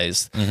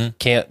marginalized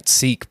can't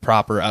seek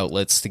proper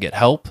outlets to get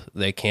help.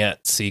 They can't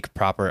seek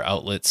proper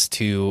outlets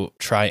to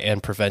try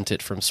and prevent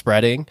it from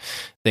spreading.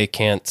 They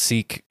can't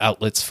seek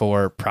outlets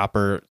for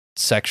proper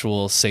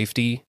sexual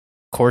safety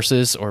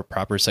courses or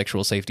proper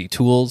sexual safety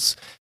tools.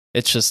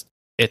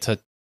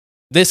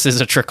 This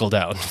is a trickle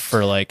down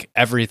for like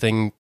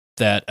everything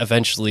that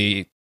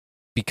eventually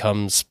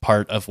becomes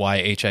part of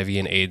why HIV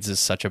and AIDS is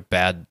such a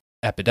bad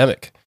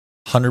epidemic.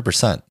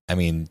 100%. I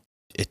mean,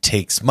 it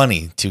takes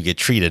money to get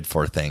treated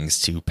for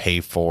things, to pay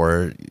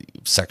for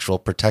sexual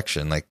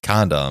protection like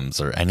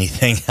condoms or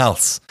anything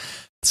else.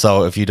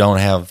 So if you don't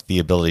have the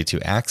ability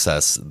to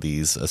access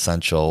these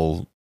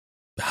essential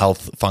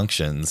health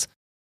functions,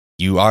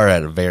 you are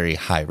at a very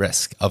high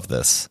risk of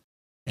this.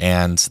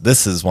 And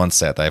this is one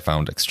stat that I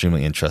found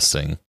extremely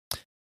interesting.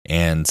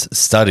 And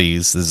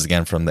studies, this is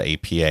again from the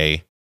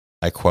APA,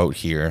 I quote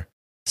here,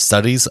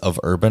 "Studies of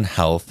urban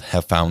health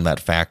have found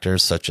that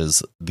factors such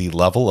as the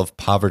level of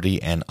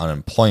poverty and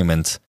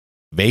unemployment,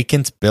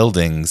 vacant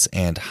buildings,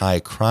 and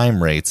high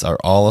crime rates are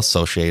all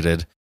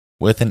associated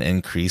with an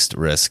increased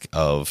risk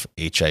of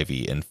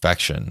HIV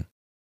infection."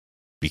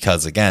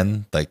 Because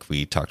again, like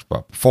we talked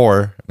about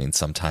before, I mean,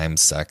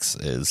 sometimes sex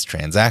is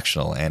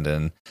transactional, and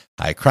in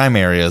high crime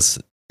areas,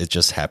 it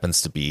just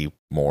happens to be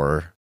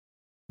more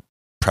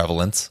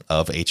prevalent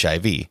of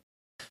HIV.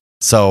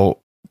 So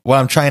what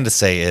I'm trying to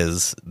say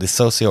is the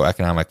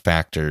socioeconomic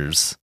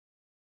factors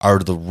are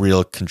the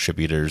real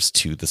contributors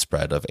to the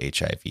spread of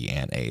HIV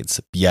and AIDS.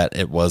 Yet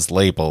it was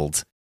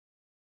labeled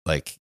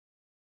like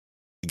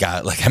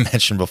I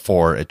mentioned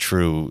before, a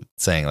true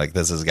saying like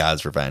this is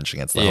God's revenge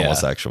against the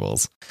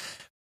homosexuals.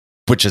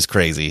 which is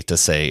crazy to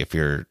say if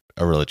you're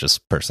a religious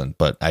person,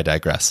 but I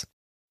digress.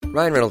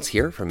 Ryan Reynolds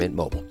here from Mint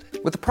Mobile.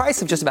 With the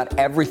price of just about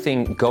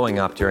everything going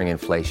up during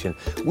inflation,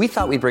 we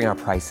thought we'd bring our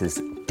prices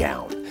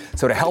down.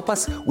 So to help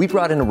us, we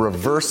brought in a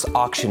reverse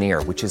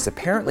auctioneer, which is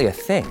apparently a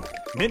thing.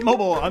 Mint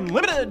Mobile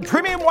Unlimited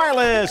Premium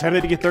Wireless. How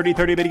to get 30,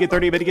 30, bit to get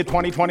 30, bit to get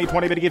 20, 20,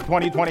 20, bit to get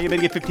 20, 20, bit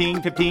to get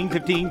 15, 15,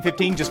 15,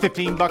 15, just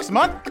 $15 a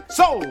month?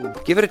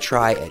 Sold! Give it a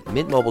try at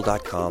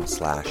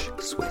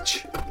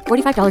mintmobile.com/switch.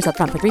 $45 up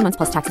front for 3 months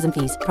plus taxes and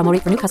fees. Promo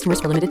rate for new customers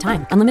for limited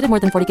time. Unlimited more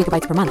than 40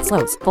 gigabytes per month.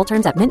 Slows full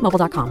terms at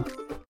mintmobile.com.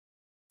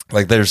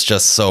 Like there's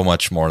just so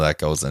much more that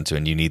goes into,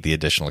 and you need the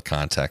additional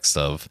context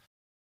of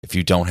if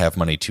you don't have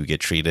money to get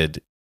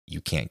treated, you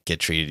can't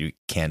get treated. You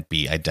can't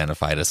be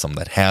identified as someone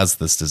that has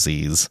this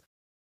disease,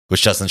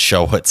 which doesn't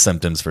show what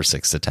symptoms for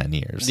 6 to 10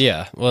 years.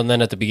 Yeah. Well, and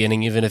then at the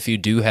beginning, even if you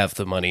do have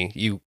the money,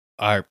 you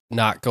are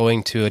not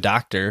going to a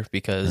doctor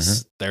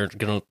because they're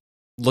going to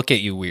look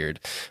at you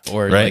weird,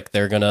 or like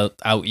they're going to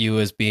out you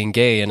as being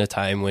gay in a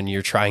time when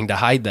you're trying to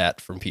hide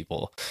that from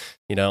people.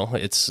 You know,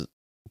 it's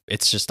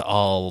just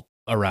all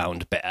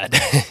around bad.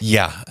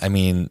 Yeah. I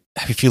mean,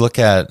 if you look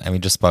at,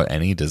 just about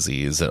any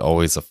disease, it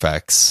always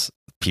affects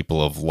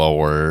people of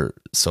lower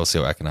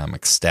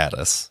socioeconomic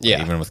status.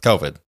 Yeah. Even with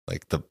COVID,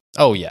 like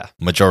yeah.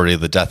 majority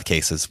of the death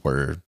cases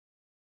were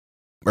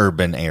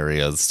urban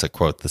areas, to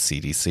quote the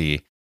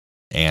CDC,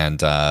 and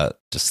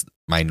just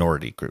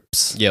minority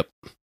groups. Yep.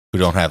 Who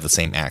don't have the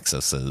same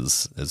access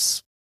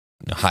as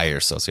higher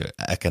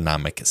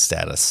socioeconomic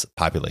status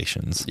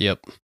populations. Yep.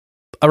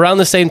 Around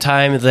the same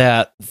time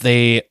that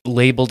they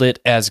labeled it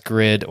as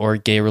GRID, or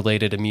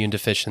gay-related immune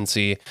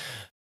deficiency,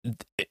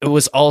 it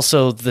was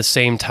also the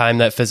same time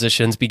that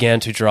physicians began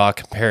to draw a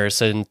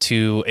comparison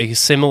to a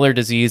similar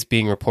disease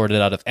being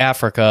reported out of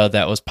Africa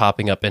that was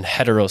popping up in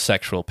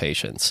heterosexual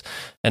patients.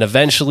 And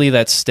eventually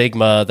that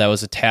stigma that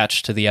was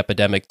attached to the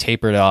epidemic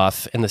tapered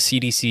off, and the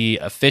CDC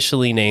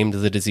officially named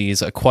the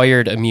disease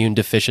Acquired Immune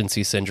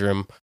Deficiency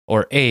Syndrome,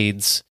 or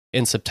AIDS,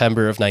 in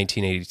September of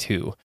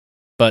 1982.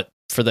 But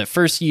for that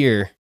first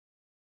year,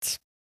 it's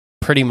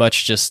pretty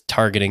much just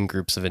targeting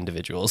groups of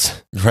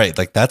individuals. Right.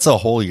 Like that's a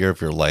whole year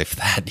of your life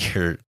that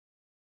you're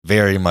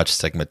very much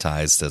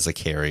stigmatized as a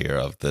carrier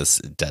of this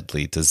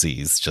deadly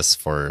disease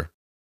just for,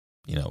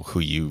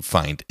 who you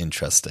find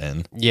interest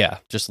in. Yeah.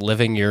 Just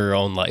living your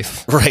own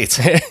life. Right.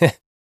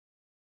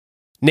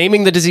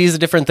 Naming the disease a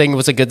different thing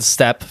was a good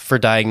step for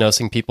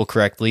diagnosing people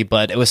correctly,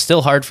 but it was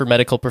still hard for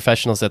medical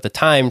professionals at the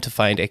time to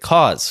find a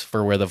cause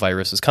for where the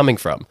virus was coming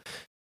from.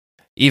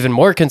 Even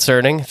more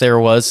concerning, there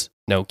was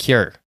no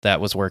cure that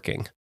was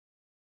working.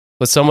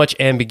 With so much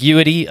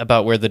ambiguity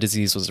about where the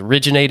disease was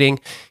originating,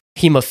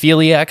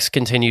 hemophiliacs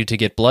continued to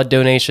get blood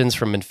donations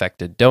from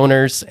infected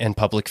donors, and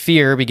public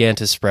fear began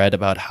to spread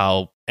about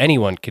how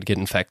anyone could get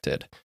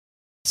infected.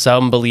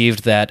 Some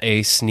believed that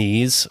a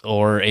sneeze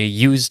or a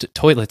used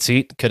toilet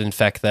seat could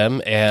infect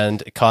them,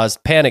 and it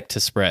caused panic to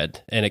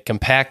spread, and it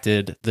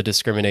compacted the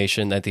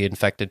discrimination that the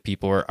infected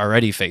people were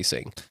already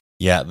facing.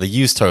 Yeah, the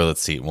used toilet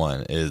seat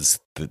one is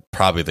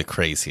probably the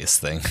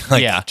craziest thing.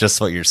 Just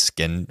what your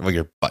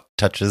butt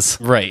touches.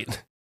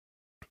 Right.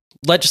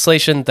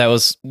 Legislation that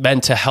was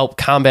meant to help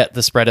combat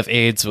the spread of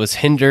AIDS was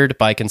hindered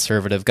by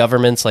conservative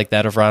governments like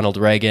that of Ronald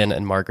Reagan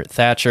and Margaret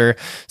Thatcher,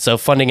 so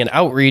funding and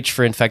outreach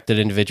for infected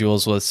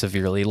individuals was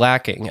severely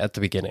lacking at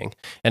the beginning.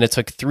 And it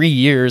took 3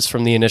 years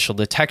from the initial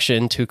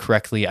detection to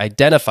correctly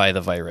identify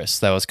the virus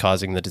that was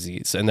causing the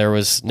disease, and there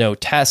was no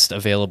test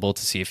available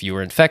to see if you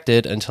were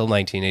infected until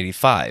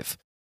 1985.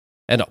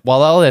 And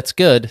while all that's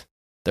good,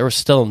 there was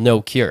still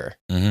no cure.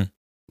 Mm-hmm.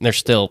 There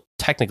still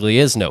technically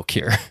is no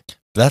cure.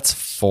 That's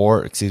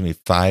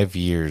 5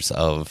 years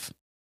of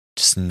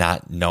just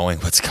not knowing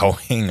what's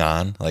going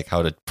on, like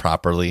how to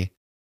properly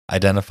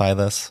identify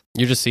this.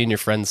 You're just seeing your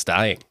friends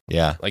dying.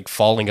 Yeah. Like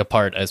falling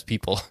apart as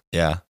people.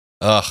 Yeah.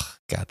 Ugh,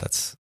 God,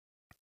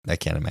 I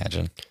can't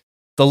imagine.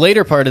 The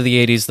later part of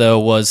the 80s, though,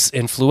 was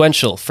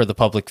influential for the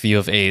public view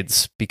of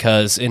AIDS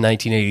because in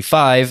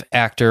 1985,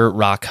 actor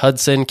Rock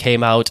Hudson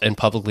came out and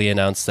publicly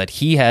announced that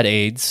he had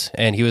AIDS,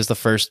 and he was the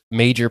first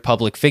major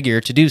public figure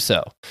to do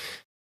so.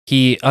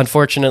 He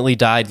unfortunately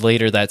died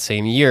later that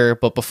same year,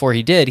 but before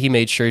he did, he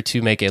made sure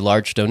to make a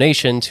large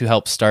donation to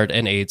help start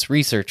an AIDS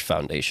research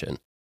foundation.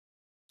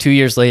 2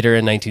 years later,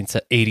 in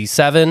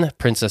 1987,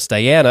 Princess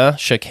Diana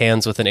shook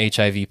hands with an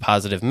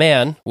HIV-positive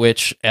man,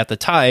 which at the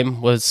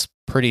time was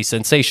pretty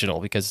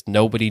sensational because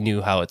nobody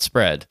knew how it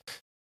spread.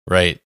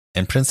 Right.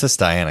 And Princess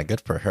Diana,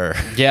 good for her.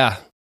 Yeah,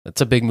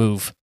 that's a big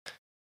move.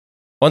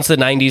 Once the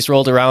 90s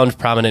rolled around,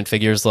 prominent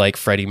figures like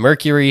Freddie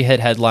Mercury hit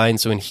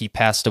headlines when he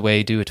passed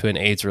away due to an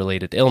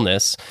AIDS-related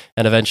illness,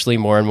 and eventually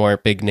more and more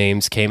big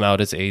names came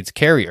out as AIDS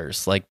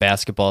carriers, like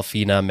basketball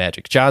phenom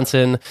Magic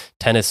Johnson,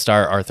 tennis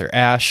star Arthur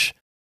Ashe,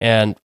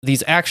 and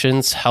these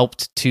actions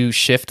helped to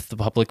shift the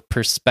public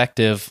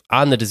perspective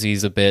on the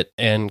disease a bit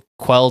and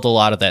quelled a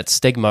lot of that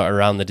stigma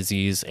around the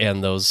disease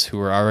and those who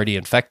were already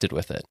infected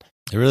with it.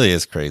 It really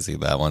is crazy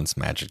that once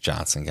Magic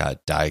Johnson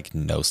got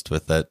diagnosed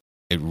with it,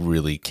 it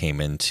really came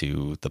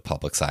into the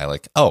public's eye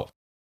like, oh,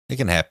 it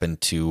can happen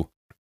to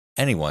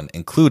anyone,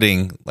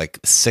 including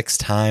like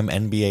 6-time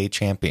NBA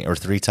champion or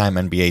 3-time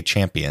NBA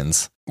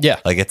champions. Yeah.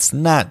 Like it's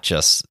not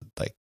just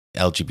like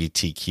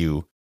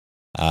LGBTQ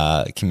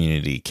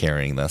community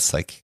carrying this.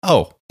 Like,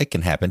 oh, it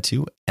can happen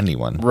to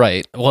anyone.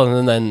 Right. Well,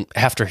 and then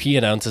after he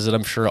announces it,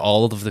 I'm sure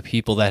all of the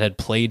people that had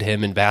played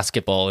him in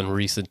basketball in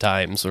recent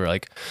times were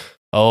like,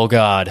 oh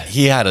God.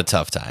 He had a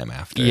tough time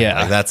after.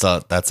 Yeah. Like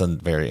that's a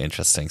very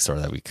interesting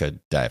story that we could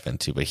dive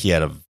into, but he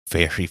had a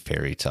very,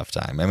 very tough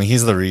time. I mean,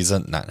 he's the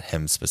reason, not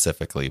him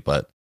specifically,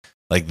 but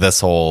like this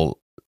whole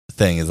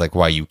thing is like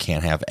why you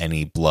can't have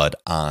any blood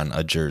on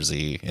a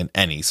jersey in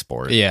any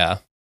sport. Yeah.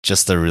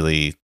 Just to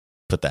really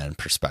put that in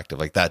perspective.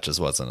 Like that just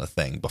wasn't a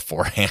thing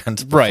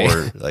beforehand. Right.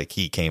 Before like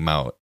he came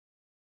out.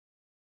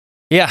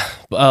 Yeah.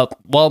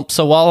 Well,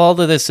 so while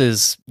all of this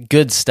is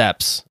good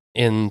steps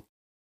in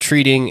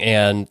treating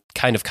and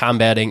kind of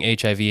combating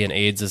HIV and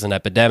AIDS as an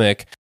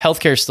epidemic,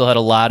 healthcare still had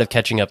a lot of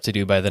catching up to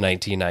do by the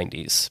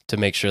 1990s to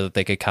make sure that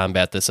they could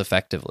combat this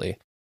effectively.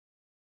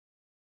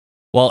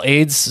 While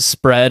AIDS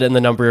spread and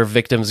the number of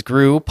victims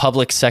grew,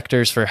 public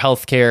sectors for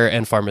healthcare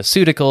and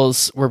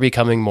pharmaceuticals were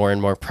becoming more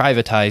and more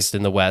privatized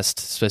in the West,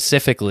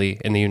 specifically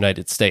in the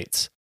United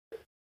States.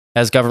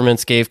 As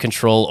governments gave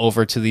control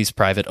over to these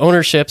private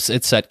ownerships,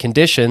 it set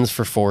conditions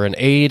for foreign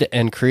aid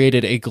and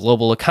created a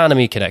global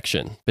economy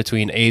connection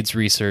between AIDS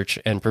research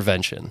and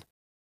prevention.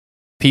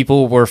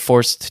 People were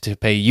forced to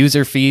pay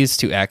user fees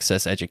to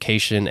access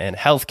education and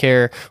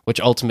healthcare,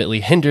 which ultimately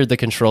hindered the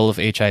control of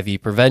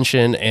HIV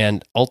prevention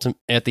and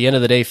at the end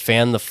of the day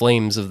fanned the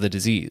flames of the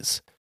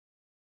disease.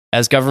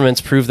 As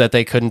governments proved that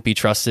they couldn't be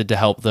trusted to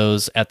help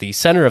those at the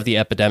center of the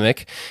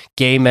epidemic,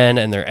 gay men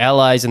and their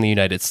allies in the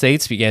United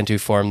States began to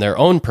form their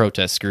own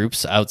protest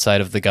groups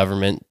outside of the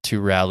government to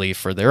rally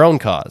for their own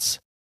cause.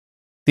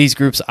 These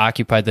groups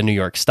occupied the New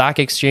York Stock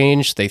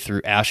Exchange, they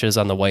threw ashes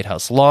on the White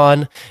House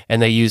lawn,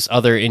 and they used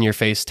other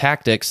in-your-face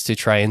tactics to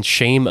try and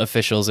shame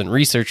officials and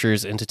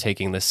researchers into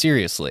taking this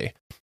seriously.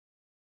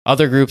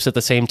 Other groups at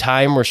the same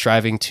time were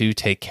striving to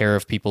take care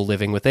of people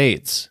living with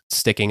AIDS,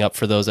 sticking up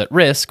for those at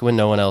risk when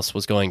no one else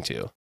was going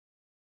to.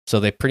 So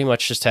they pretty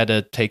much just had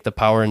to take the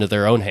power into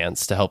their own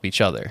hands to help each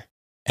other.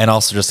 And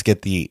also just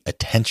get the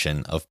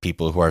attention of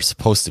people who are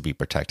supposed to be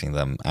protecting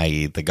them,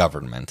 i.e. the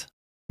government.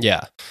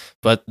 Yeah,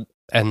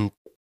 and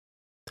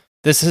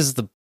this is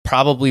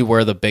probably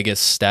where the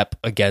biggest step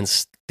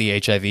against the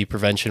HIV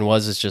prevention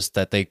was, is just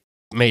that they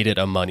made it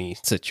a money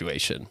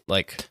situation,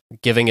 like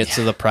giving it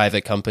to the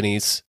private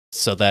companies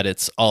so that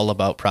it's all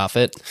about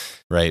profit.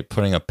 Right.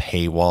 Putting a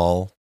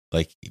paywall,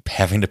 like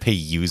having to pay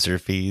user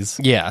fees.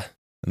 Yeah.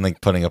 And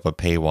like putting up a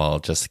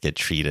paywall just to get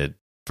treated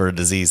for a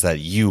disease that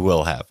you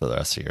will have for the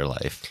rest of your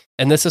life.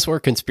 And this is where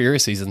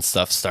conspiracies and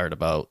stuff start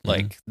about,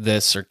 like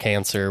this or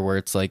cancer, where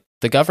it's like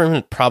the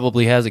government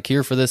probably has a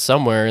cure for this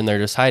somewhere and they're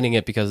just hiding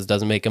it because it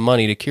doesn't make them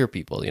money to cure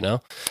people, you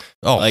know?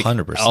 Oh, like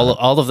 100%.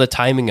 All of the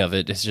timing of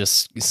it is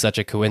just such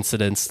a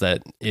coincidence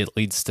that it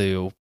leads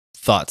to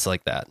thoughts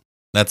like that.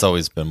 That's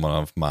always been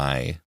one of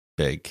my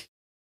big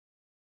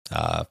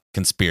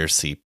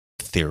conspiracy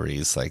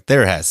theories. Like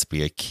there has to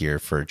be a cure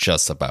for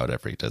just about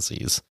every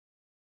disease.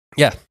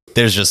 Yeah.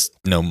 There's just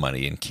no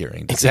money in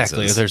curing diseases.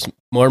 Exactly. There's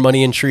more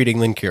money in treating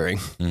than curing.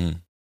 Mm-hmm.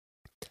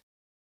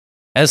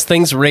 As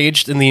things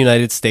raged in the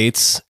United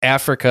States,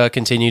 Africa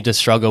continued to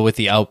struggle with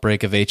the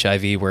outbreak of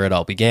HIV where it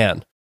all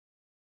began.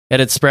 It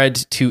had spread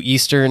to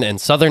Eastern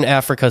and Southern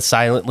Africa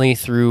silently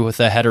through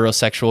the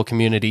heterosexual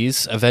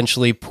communities,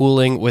 eventually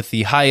pooling with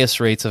the highest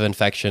rates of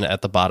infection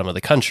at the bottom of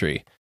the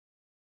country.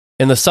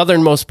 In the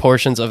southernmost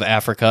portions of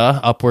Africa,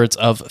 upwards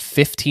of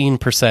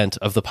 15%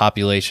 of the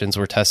populations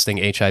were testing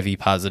HIV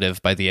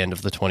positive by the end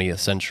of the 20th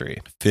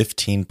century.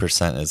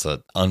 15% is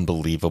an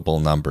unbelievable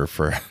number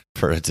for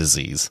a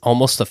disease.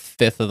 Almost a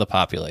fifth of the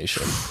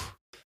population.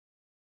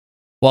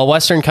 While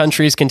Western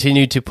countries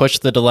continued to push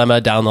the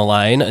dilemma down the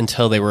line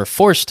until they were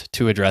forced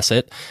to address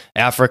it,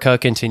 Africa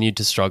continued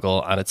to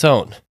struggle on its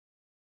own.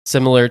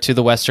 Similar to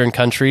the Western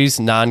countries,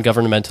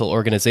 non-governmental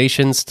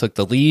organizations took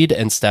the lead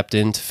and stepped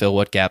in to fill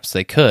what gaps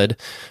they could,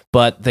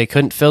 but they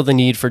couldn't fill the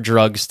need for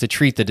drugs to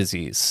treat the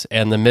disease,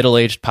 and the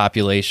middle-aged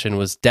population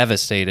was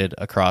devastated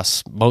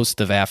across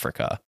most of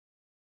Africa.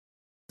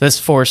 This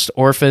forced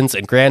orphans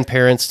and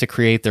grandparents to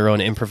create their own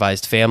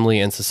improvised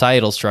family and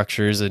societal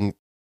structures and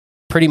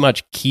pretty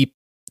much keep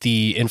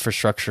the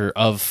infrastructure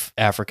of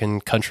African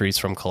countries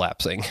from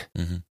collapsing.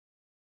 Mm-hmm.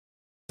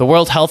 The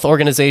World Health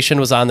Organization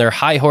was on their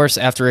high horse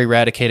after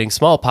eradicating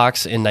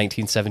smallpox in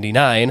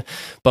 1979,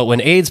 but when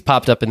AIDS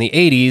popped up in the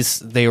 80s,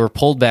 they were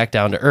pulled back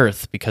down to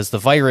earth because the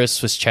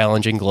virus was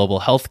challenging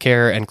global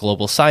healthcare and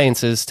global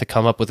sciences to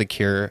come up with a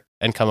cure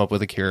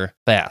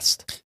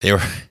fast. They were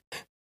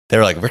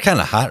like, we're kind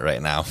of hot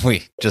right now.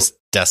 We just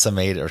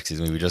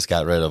we just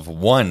got rid of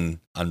one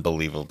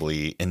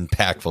unbelievably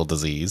impactful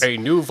disease. A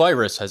new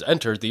virus has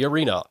entered the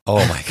arena.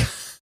 Oh my God.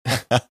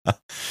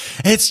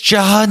 It's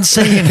John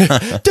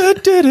Cena.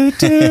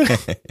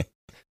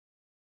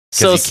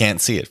 So you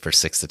can't see it for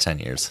 6 to 10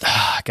 years.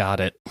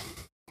 Got it.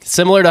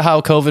 Similar to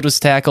how COVID was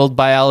tackled,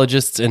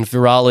 biologists and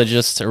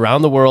virologists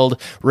around the world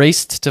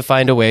raced to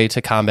find a way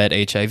to combat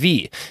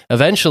HIV,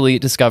 eventually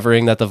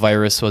discovering that the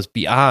virus was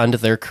beyond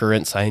their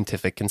current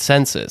scientific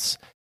consensus.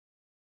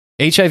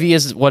 HIV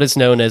is what is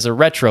known as a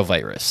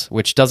retrovirus,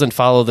 which doesn't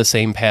follow the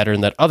same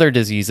pattern that other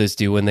diseases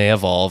do when they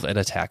evolve and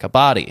attack a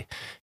body.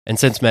 And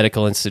since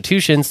medical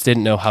institutions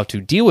didn't know how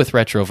to deal with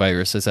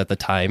retroviruses at the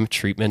time,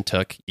 treatment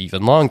took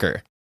even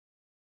longer.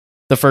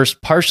 The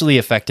first partially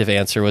effective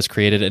answer was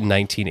created in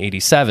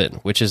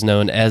 1987, which is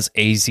known as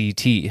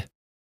AZT.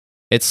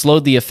 It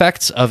slowed the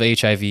effects of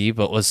HIV,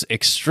 but was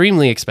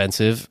extremely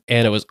expensive,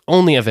 and it was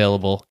only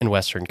available in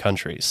Western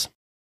countries.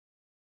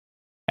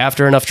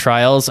 After enough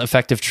trials,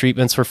 effective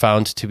treatments were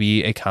found to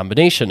be a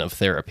combination of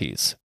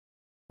therapies.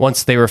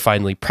 Once they were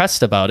finally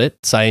pressed about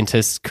it,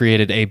 scientists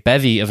created a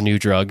bevy of new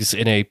drugs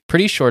in a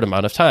pretty short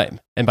amount of time.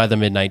 And by the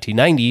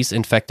mid-1990s,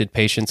 infected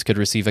patients could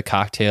receive a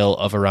cocktail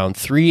of around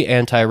 3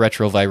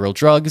 antiretroviral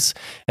drugs,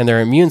 and their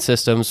immune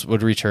systems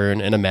would return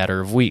in a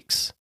matter of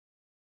weeks.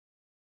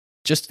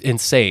 Just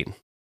insane.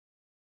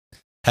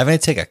 Having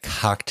to take a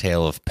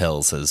cocktail of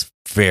pills is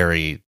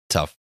very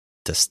tough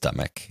to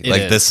stomach.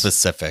 This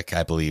specific,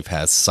 I believe,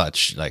 has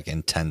such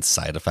intense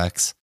side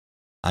effects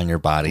on your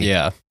body.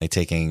 Yeah.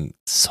 Taking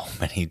so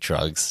many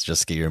drugs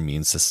just to get your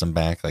immune system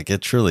back.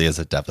 It truly is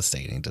a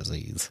devastating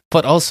disease.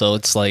 But also,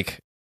 it's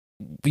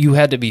you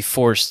had to be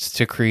forced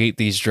to create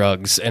these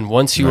drugs. And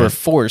once you were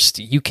forced,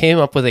 you came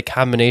up with a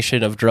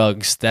combination of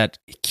drugs that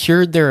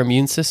cured their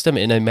immune system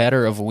in a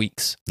matter of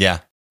weeks.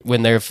 Yeah.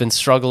 When they've been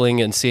struggling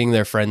and seeing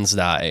their friends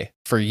die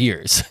for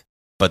years.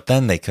 But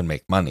then they can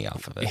make money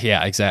off of it.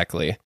 Yeah,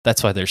 exactly.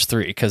 That's why there's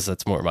 3, because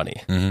that's more money.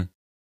 Mm-hmm.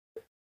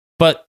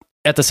 But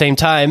at the same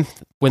time,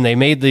 when they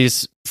made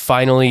these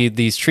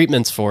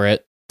treatments for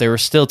it, they were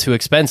still too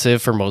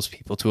expensive for most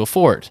people to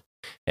afford.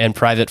 And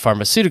private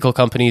pharmaceutical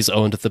companies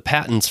owned the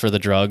patents for the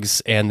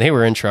drugs, and they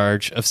were in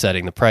charge of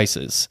setting the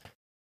prices.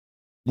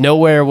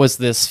 Nowhere was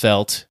this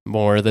felt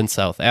more than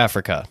South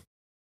Africa.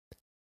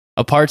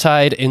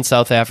 Apartheid in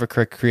South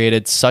Africa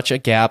created such a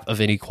gap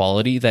of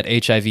inequality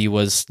that HIV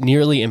was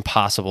nearly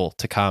impossible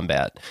to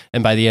combat.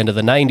 And by the end of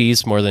the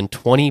 90s, more than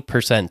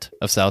 20%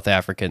 of South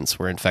Africans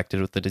were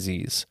infected with the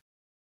disease.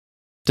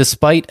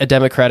 Despite a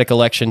democratic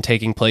election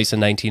taking place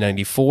in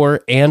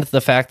 1994 and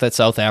the fact that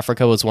South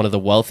Africa was one of the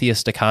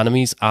wealthiest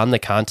economies on the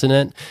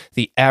continent,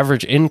 the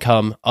average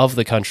income of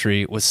the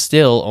country was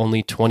still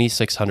only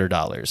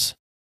 $2,600.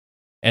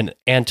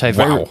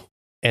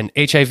 And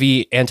HIV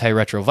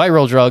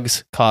antiretroviral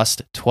drugs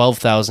cost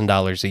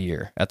 $12,000 a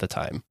year at the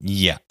time.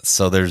 Yeah,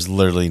 so there's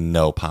literally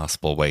no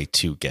possible way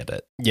to get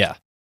it. Yeah,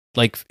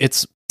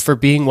 it's for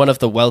being one of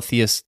the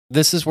wealthiest.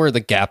 This is where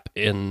the gap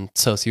in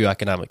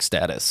socioeconomic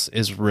status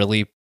is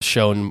really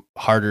shown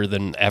harder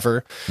than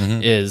ever,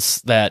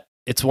 is that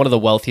it's one of the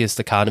wealthiest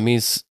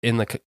economies in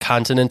the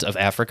continent of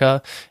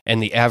Africa,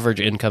 and the average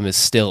income is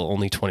still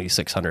only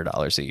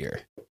 $2,600 a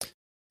year.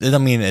 I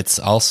mean, it's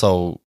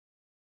also,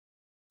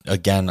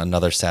 again,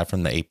 another stat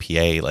from the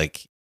APA,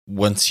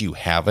 once you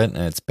have it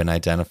and it's been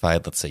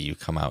identified, let's say you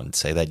come out and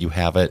say that you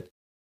have it,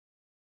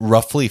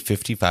 roughly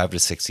 55 to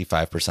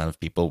 65% of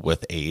people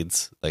with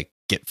AIDS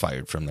get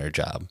fired from their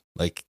job.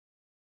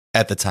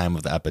 At the time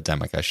of the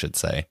epidemic, I should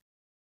say.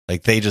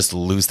 They just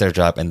lose their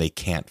job and they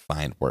can't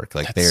find work.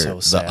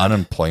 The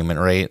unemployment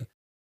rate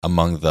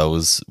among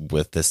those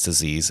with this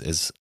disease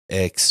is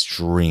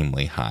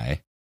extremely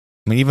high.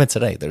 I mean, even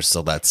today, there's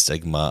still that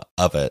stigma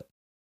of it,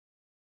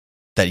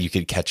 that you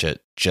could catch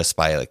it just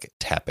by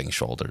tapping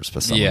shoulders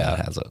with someone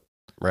that has it.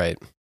 Right.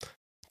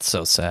 It's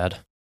so sad.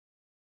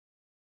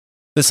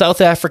 The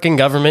South African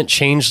government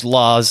changed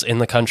laws in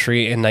the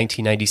country in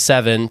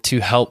 1997 to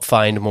help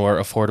find more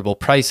affordable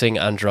pricing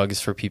on drugs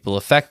for people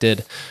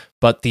affected,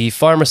 but the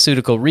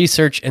Pharmaceutical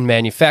Research and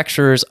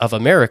Manufacturers of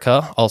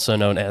America, also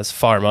known as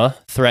PhRMA,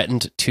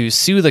 threatened to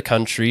sue the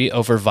country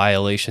over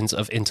violations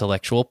of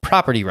intellectual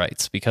property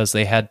rights because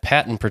they had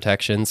patent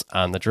protections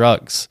on the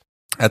drugs.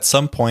 At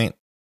some point,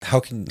 how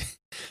can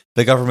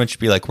the government should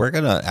be we're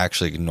going to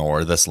actually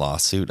ignore this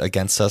lawsuit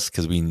against us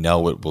because we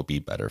know it will be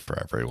better for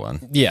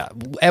everyone? Yeah.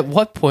 At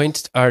what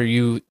point are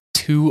you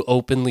too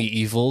openly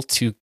evil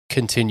to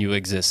continue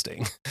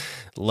existing?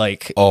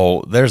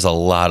 There's a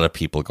lot of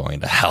people going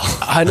to hell.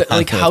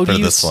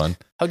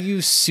 How do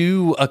you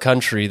sue a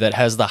country that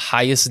has the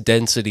highest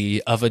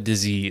density of a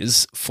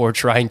disease for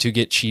trying to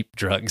get cheap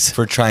drugs?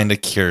 For trying to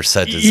cure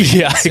said disease.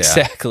 Yeah,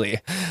 exactly.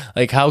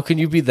 How can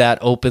you be that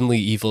openly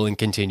evil and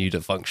continue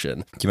to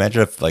function? Can you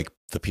imagine if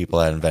the people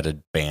that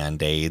invented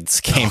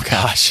Band-Aids came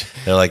gosh.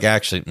 They're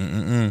actually,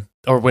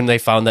 Or when they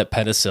found that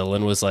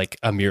penicillin was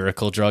a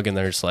miracle drug and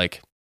they're just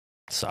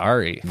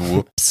sorry.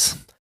 Whoops.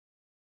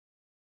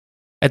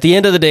 At the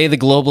end of the day, the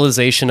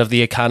globalization of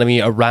the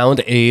economy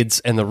around AIDS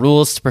and the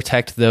rules to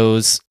protect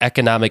those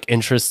economic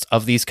interests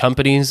of these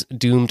companies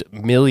doomed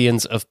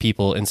millions of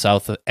people in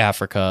South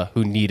Africa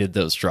who needed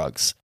those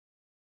drugs.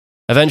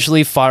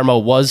 Eventually,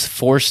 pharma was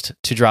forced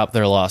to drop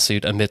their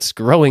lawsuit amidst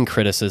growing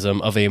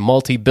criticism of a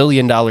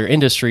multi-billion-dollar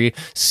industry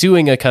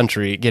suing a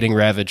country getting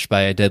ravaged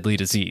by a deadly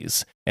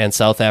disease, and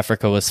South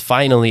Africa was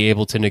finally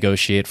able to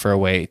negotiate for a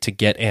way to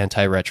get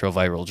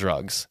antiretroviral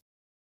drugs.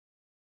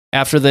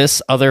 After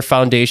this, other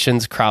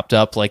foundations cropped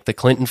up like the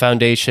Clinton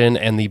Foundation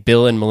and the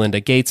Bill and Melinda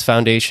Gates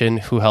Foundation,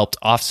 who helped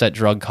offset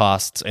drug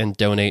costs and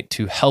donate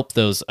to help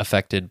those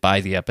affected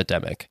by the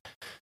epidemic.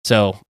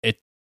 So it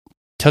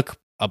took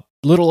a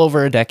little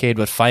over a decade,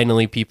 but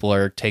finally people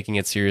are taking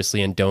it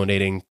seriously and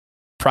donating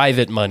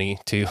private money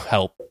to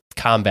help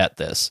combat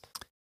this.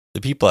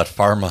 The people at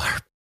pharma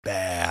are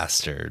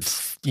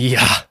bastards.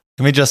 Yeah.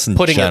 I mean, just in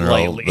Putting it general,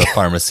 lightly. the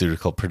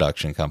pharmaceutical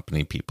production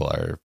company people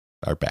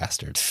are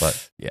bastards.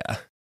 But Yeah.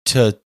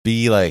 to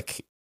be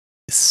like,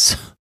 to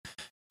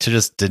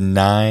just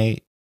deny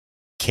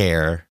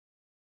care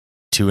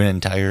to an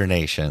entire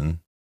nation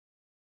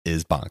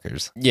is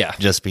bonkers. Yeah.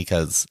 Just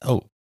because,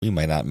 we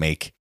might not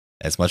make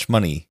as much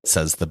money,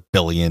 says the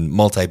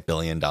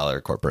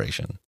multi-billion-dollar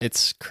corporation.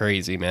 It's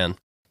crazy, man.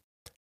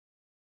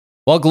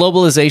 While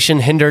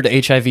globalization hindered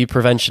HIV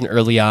prevention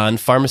early on,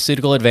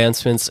 pharmaceutical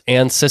advancements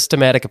and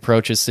systematic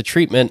approaches to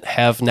treatment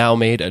have now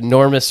made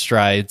enormous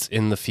strides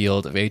in the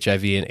field of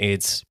HIV and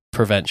AIDS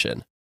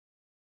prevention.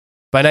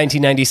 By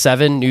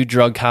 1997, new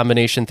drug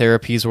combination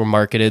therapies were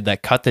marketed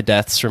that cut the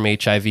deaths from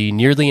HIV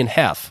nearly in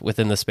half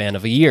within the span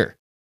of a year.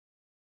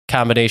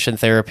 Combination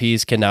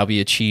therapies can now be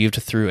achieved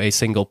through a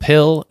single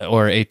pill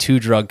or a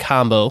 2-drug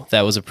combo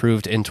that was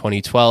approved in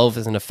 2012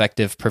 as an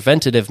effective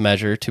preventative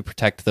measure to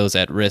protect those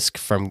at risk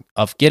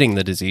of getting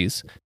the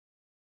disease.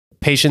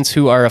 Patients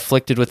who are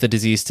afflicted with the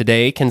disease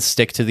today can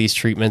stick to these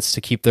treatments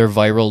to keep their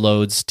viral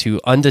loads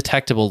to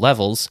undetectable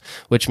levels,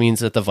 which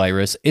means that the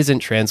virus isn't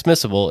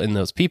transmissible in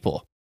those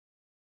people.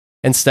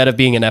 Instead of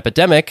being an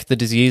epidemic, the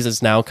disease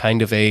is now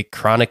kind of a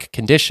chronic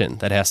condition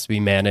that has to be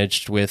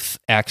managed with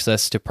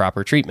access to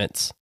proper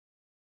treatments.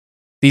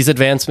 These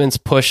advancements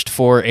pushed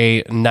for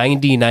a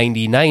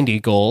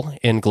 90-90-90 goal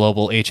in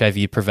global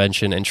HIV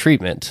prevention and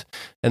treatment.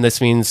 And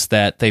this means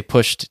that they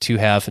pushed to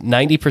have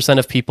 90%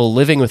 of people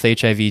living with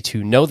HIV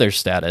to know their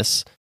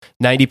status,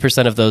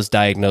 90% of those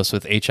diagnosed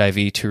with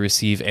HIV to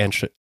receive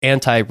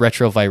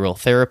antiretroviral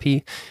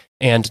therapy,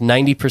 and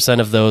 90%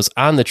 of those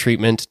on the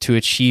treatment to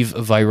achieve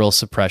viral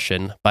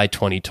suppression by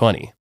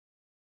 2020.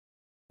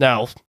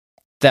 Now,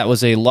 that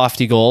was a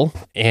lofty goal,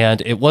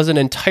 and it wasn't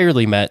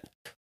entirely met,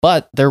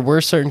 but there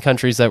were certain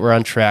countries that were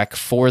on track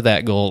for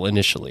that goal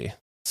initially.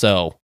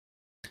 So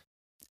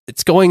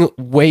it's going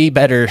way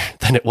better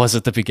than it was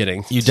at the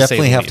beginning. You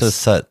definitely have to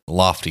set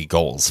lofty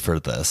goals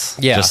for this.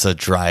 Yeah. Just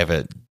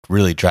to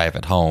really drive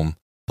it home.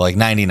 But like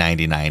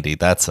 90-90-90,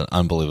 that's an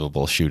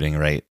unbelievable shooting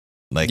rate.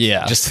 Like,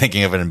 just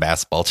thinking of it in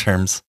basketball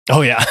terms.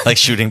 Oh, yeah. Like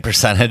shooting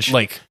percentage.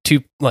 Like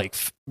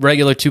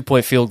regular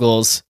 2-point field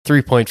goals,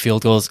 3-point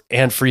field goals,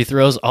 and free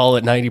throws all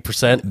at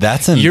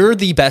 90%. You're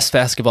the best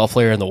basketball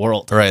player in the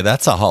world. Right.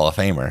 That's a Hall of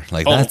Famer.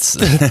 Like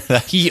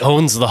he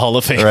owns the Hall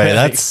of Fame. Right.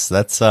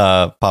 That's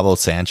Pablo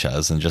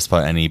Sanchez in just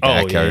about any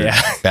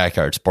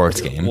backyard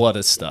sports game. What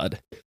a stud.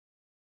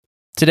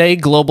 Today,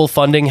 global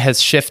funding has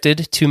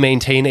shifted to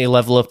maintain a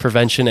level of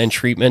prevention and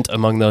treatment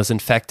among those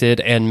infected,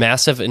 and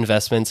massive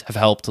investments have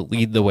helped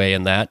lead the way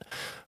in that.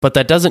 But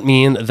that doesn't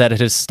mean that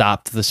it has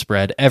stopped the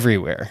spread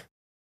everywhere.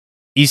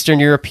 Eastern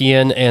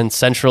European and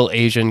Central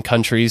Asian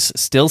countries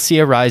still see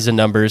a rise in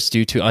numbers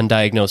due to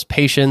undiagnosed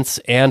patients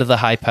and the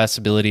high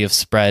possibility of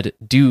spread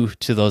due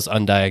to those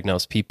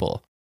undiagnosed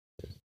people.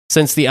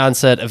 Since the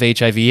onset of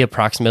HIV,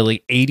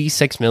 approximately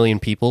 86 million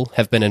people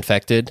have been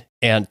infected,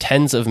 and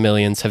tens of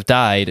millions have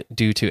died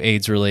due to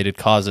AIDS-related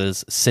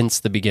causes since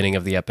the beginning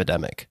of the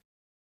epidemic.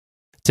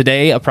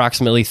 Today,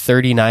 approximately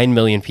 39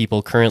 million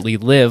people currently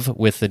live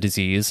with the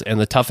disease, and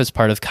the toughest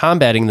part of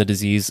combating the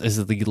disease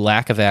is the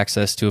lack of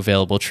access to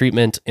available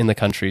treatment in the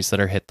countries that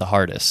are hit the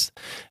hardest.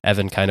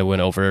 Evan kind of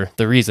went over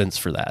the reasons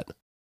for that.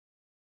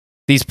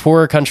 These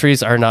poorer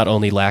countries are not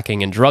only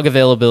lacking in drug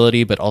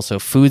availability, but also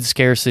food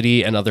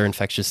scarcity and other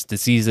infectious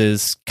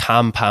diseases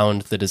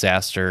compound the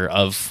disaster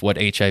of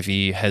what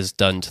HIV has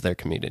done to their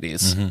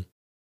communities. Mm-hmm.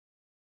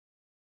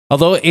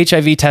 Although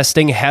HIV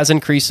testing has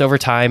increased over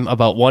time,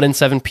 about 1 in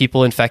 7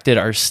 people infected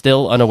are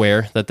still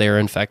unaware that they are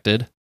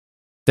infected.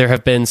 There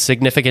have been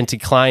significant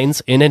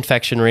declines in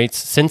infection rates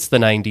since the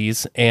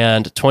 90s,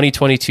 and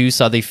 2022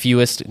 saw the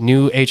fewest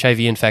new HIV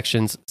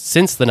infections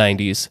since the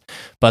 90s,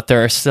 but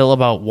there are still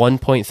about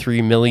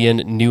 1.3 million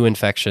new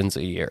infections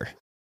a year.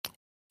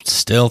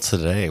 Still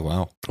today,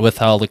 wow.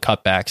 With all the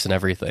cutbacks and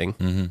everything.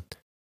 Mm-hmm.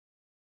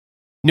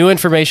 New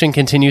information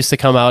continues to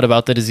come out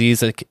about the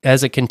disease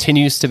as it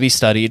continues to be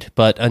studied,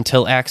 but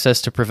until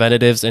access to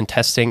preventatives and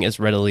testing is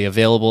readily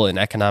available in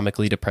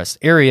economically depressed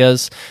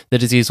areas, the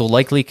disease will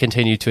likely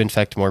continue to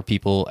infect more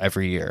people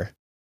every year.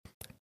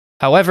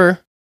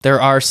 However,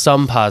 there are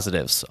some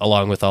positives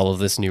along with all of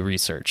this new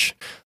research.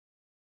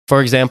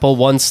 For example,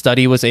 one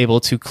study was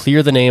able to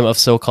clear the name of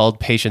so-called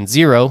patient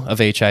zero of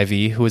HIV,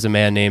 who was a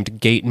man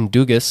named Gaten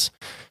Dugas,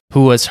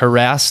 who was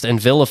harassed and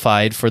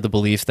vilified for the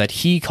belief that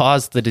he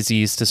caused the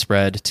disease to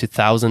spread to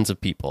thousands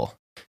of people.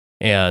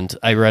 And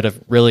I read a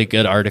really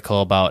good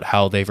article about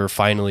how they were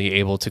finally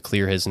able to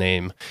clear his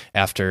name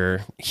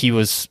after he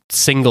was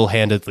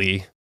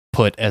single-handedly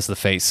put as the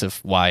face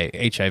of why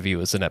HIV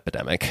was an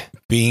epidemic.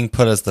 Being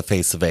put as the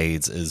face of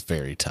AIDS is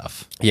very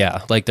tough.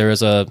 Yeah, like there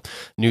was a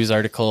news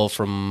article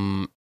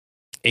from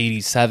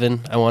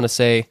 87, I want to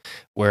say,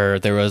 where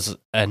there was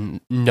a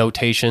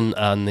notation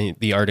on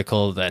the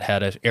article that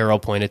had an arrow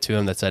pointed to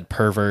him that said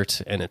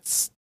pervert, and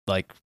it's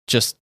like,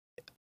 just,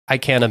 I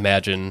can't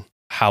imagine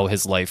how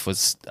his life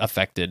was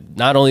affected.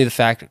 Not only the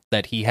fact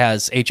that he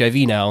has HIV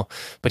now,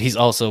 but he's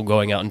also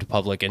going out into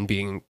public and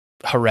being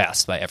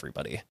harassed by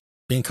everybody.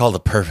 Being called a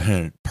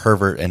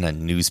pervert in a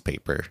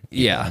newspaper.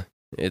 Yeah,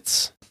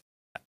 it's...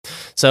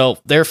 So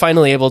they're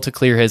finally able to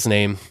clear his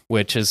name,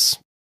 which is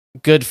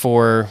good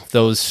for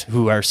those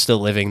who are still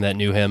living that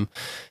knew him.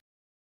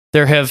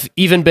 There have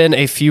even been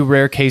a few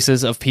rare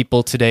cases of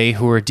people today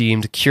who are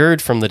deemed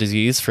cured from the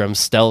disease from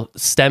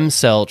stem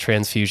cell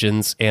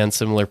transfusions and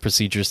similar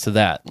procedures to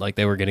that. Like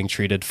they were getting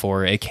treated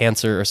for a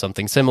cancer or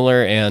something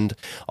similar and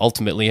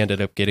ultimately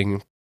ended up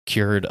getting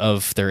cured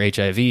of their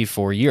HIV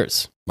for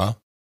years. Wow.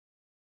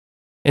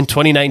 In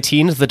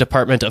 2019, the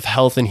Department of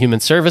Health and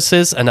Human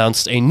Services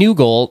announced a new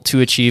goal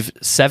to achieve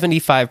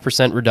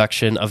 75%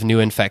 reduction of new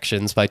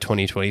infections by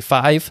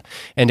 2025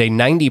 and a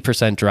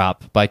 90%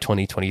 drop by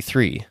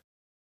 2023.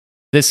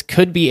 This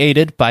could be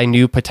aided by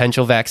new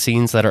potential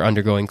vaccines that are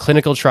undergoing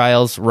clinical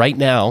trials right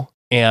now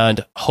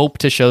and hope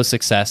to show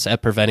success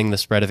at preventing the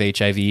spread of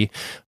HIV,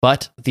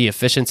 but the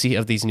efficiency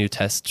of these new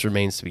tests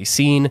remains to be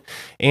seen,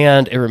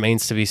 and it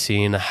remains to be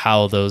seen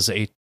how those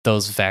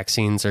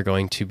vaccines are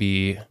going to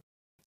be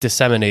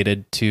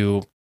disseminated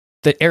to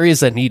the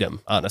areas that need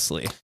them,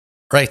 honestly.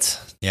 Right.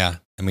 Yeah.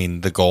 I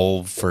mean, the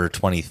goal for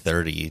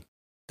 2030,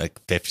 like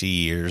 50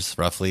 years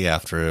roughly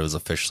after it was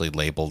officially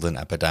labeled an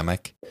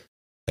epidemic,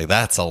 like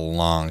that's a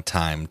long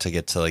time to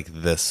get to like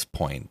this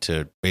point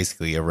to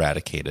basically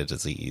eradicate a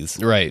disease.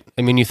 Right.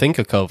 I mean, you think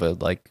of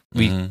COVID, like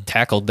we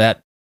tackled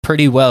that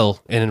pretty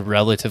well in a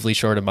relatively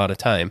short amount of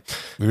time.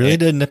 We really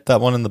did nip that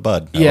one in the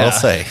bud, I will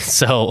say.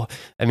 So,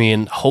 I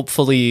mean,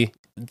 hopefully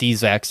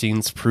these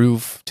vaccines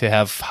prove to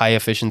have high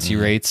efficiency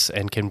rates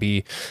and can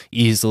be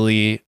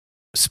easily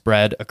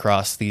spread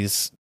across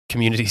these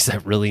communities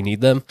that really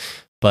need them.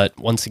 But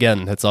once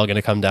again, it's all going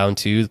to come down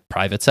to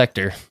private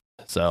sector.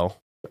 So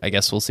I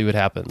guess we'll see what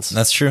happens.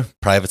 That's true.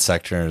 Private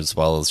sector, as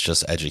well as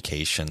just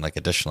education, like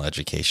additional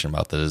education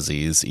about the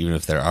disease. Even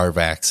if there are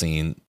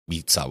vaccines,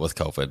 we saw with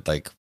COVID,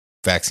 like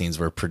vaccines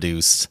were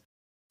produced,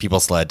 people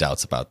still had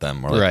doubts about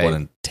them or like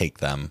wouldn't take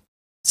them.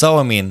 So,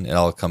 I mean, it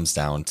all comes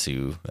down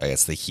to, I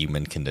guess, the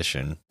human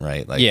condition,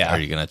 right? Like, are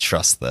you going to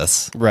trust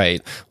this? Right.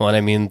 Well, and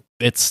I mean,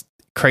 it's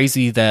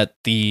crazy that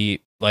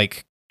the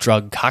like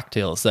drug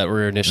cocktails that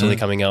were initially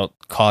coming out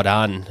caught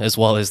on as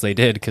well as they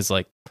did, because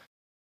like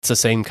it's the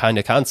same kind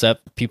of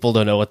concept. People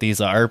don't know what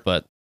these are,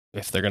 but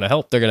if they're going to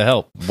help, they're going to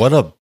help. What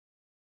a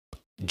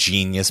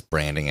genius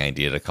branding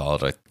idea to call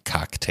it a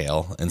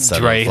cocktail instead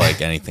of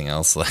like anything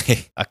else,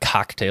 like a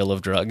cocktail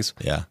of drugs.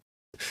 Yeah.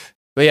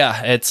 But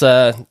yeah, it's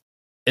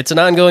an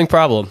ongoing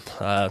problem.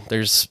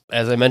 There's,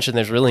 as I mentioned,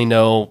 there's really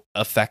no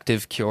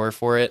effective cure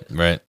for it.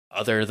 Right.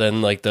 Other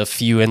than like the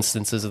few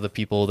instances of the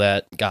people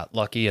that got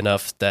lucky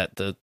enough that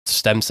the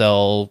stem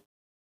cell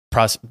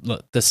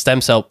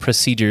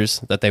procedures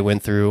that they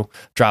went through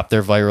dropped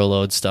their viral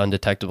loads to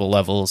undetectable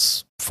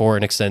levels for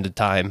an extended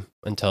time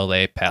until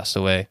they passed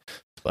away.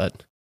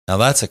 But now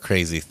that's a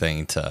crazy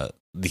thing do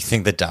you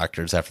think the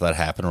doctors after that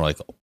happened were like,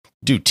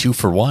 dude, 2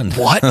 for 1?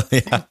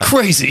 What?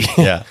 Crazy.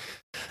 Yeah.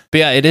 But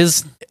yeah, it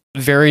is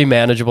very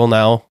manageable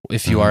now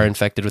if you are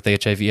infected with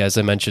HIV. As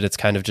I mentioned, it's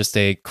kind of just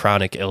a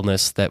chronic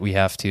illness that we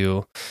have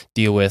to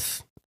deal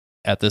with.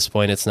 At this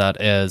point, it's not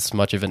as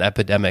much of an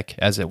epidemic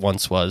as it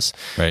once was.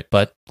 Right.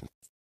 But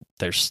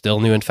there's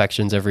still new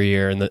infections every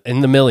year in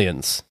the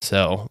millions.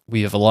 So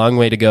we have a long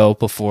way to go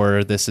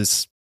before this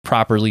is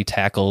properly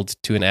tackled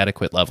to an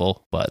adequate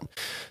level. But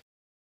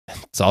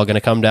it's all going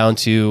to come down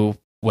to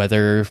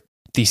whether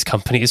these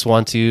companies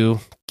want to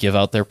give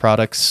out their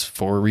products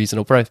for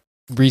reasonable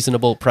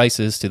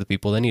prices to the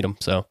people that need them.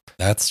 So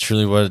that's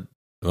truly what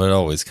it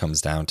always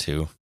comes down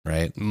to,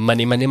 right?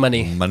 Money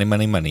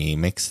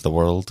makes the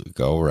world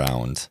go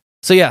round.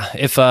 So yeah,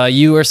 if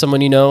you or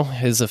someone you know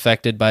is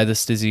affected by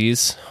this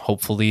disease,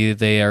 hopefully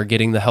they are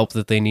getting the help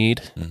that they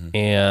need,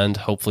 and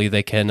hopefully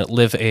they can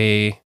live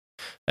a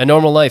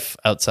normal life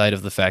outside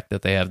of the fact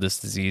that they have this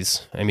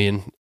disease. I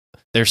mean,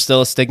 there's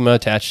still a stigma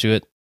attached to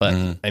it,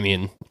 but I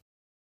mean,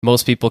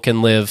 most people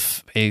can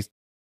live a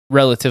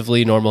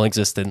relatively normal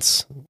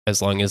existence as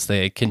long as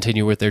they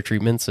continue with their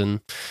treatments and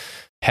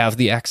have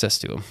the access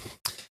to them.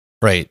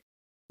 Right.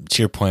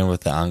 To your point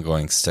with the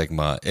ongoing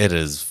stigma, it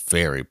is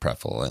very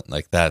prevalent.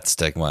 Like that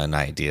stigma and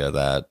idea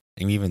that,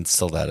 and even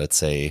still that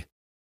it's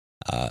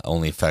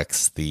only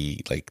affects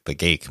the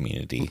gay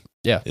community,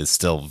 is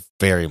still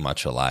very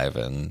much alive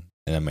in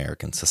in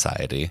American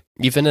society.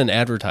 Even in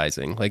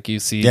advertising, like you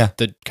see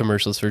the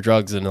commercials for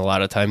drugs, and a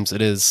lot of times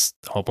it is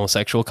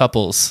homosexual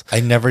couples.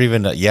 I never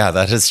even know. Yeah,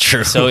 that is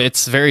true. So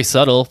it's very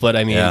subtle, but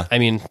I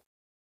mean,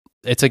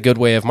 it's a good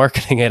way of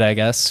marketing it, I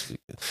guess.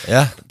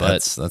 Yeah,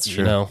 but that's true.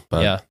 You know,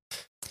 but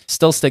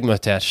still stigma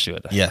attached to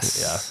it.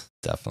 Yes,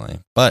 definitely.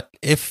 But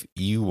if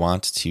you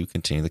want to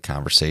continue the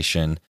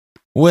conversation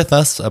with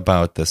us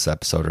about this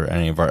episode or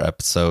any of our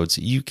episodes,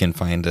 you can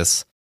find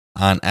us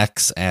on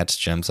X at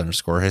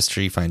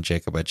gems_history. Find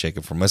Jacob at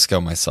Jacob from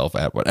Wisco, myself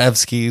at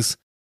Whatevskis.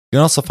 You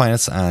can also find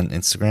us on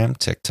Instagram,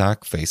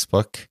 TikTok,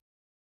 Facebook.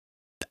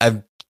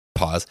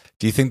 Pause.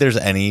 Do you think there's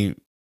any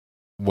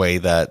way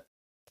that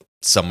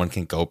someone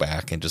can go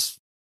back and just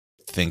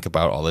think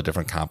about all the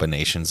different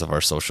combinations of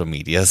our social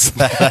medias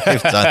that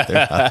I've done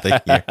throughout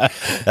the year?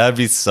 That'd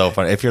be so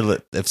fun.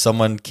 If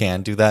someone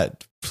can do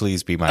that,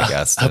 please be my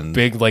guest. A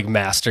big like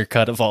master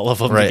cut of all of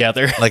them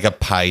together, like a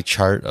pie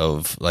chart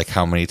of like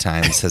how many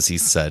times has he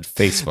said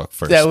Facebook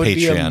first, that would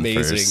Patreon be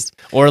amazing. First,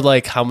 or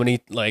like how many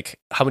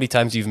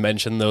times you've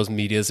mentioned those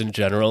medias in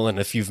general, and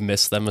if you've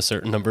missed them a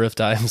certain number of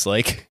times,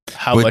 like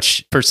how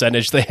much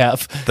percentage they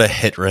have, the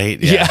hit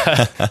rate.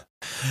 Yeah.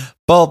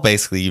 Well,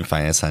 basically, you can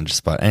find us on just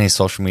about any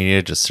social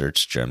media. Just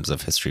search Gems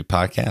of History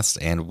Podcast,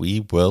 and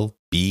we will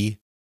be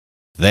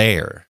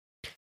there.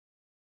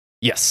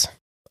 Yes.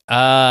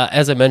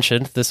 As I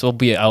mentioned, this will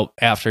be out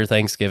after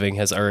Thanksgiving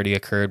has already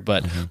occurred,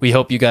 but we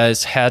hope you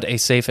guys had a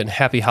safe and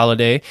happy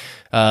holiday.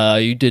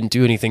 You didn't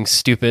do anything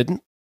stupid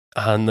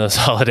on those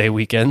holiday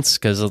weekends,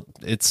 because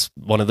it's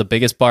one of the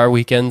biggest bar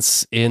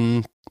weekends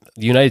in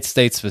the United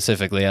States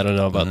specifically. I don't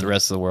know about the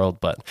rest of the world,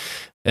 but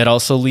it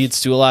also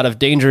leads to a lot of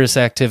dangerous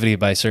activity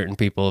by certain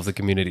people of the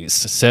communities.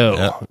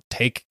 So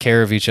take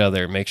care of each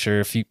other. Make sure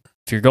if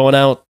you're going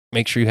out,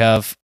 make sure you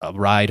have a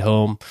ride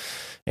home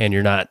and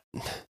you're not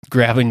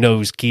grabbing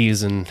those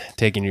keys and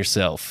taking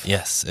yourself.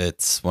 Yes,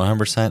 it's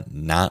 100%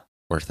 not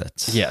worth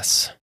it.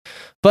 Yes.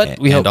 But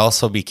and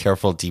also be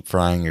careful deep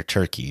frying your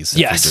turkeys if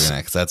you're doing that,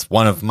 because that's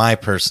one of my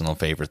personal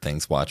favorite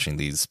things, watching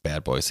these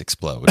bad boys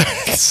explode.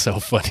 It's so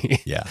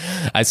funny. Yeah.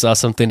 I saw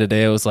something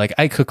today. It was like,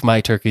 I cook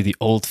my turkey the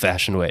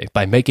old-fashioned way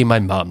by making my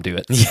mom do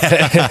it.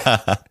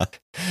 Yeah.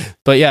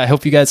 But yeah, I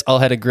hope you guys all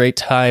had a great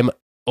time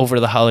over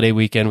the holiday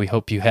weekend. We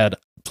hope you had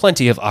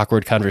plenty of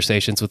awkward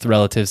conversations with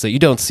relatives that you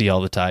don't see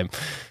all the time.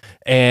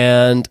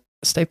 And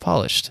stay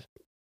polished.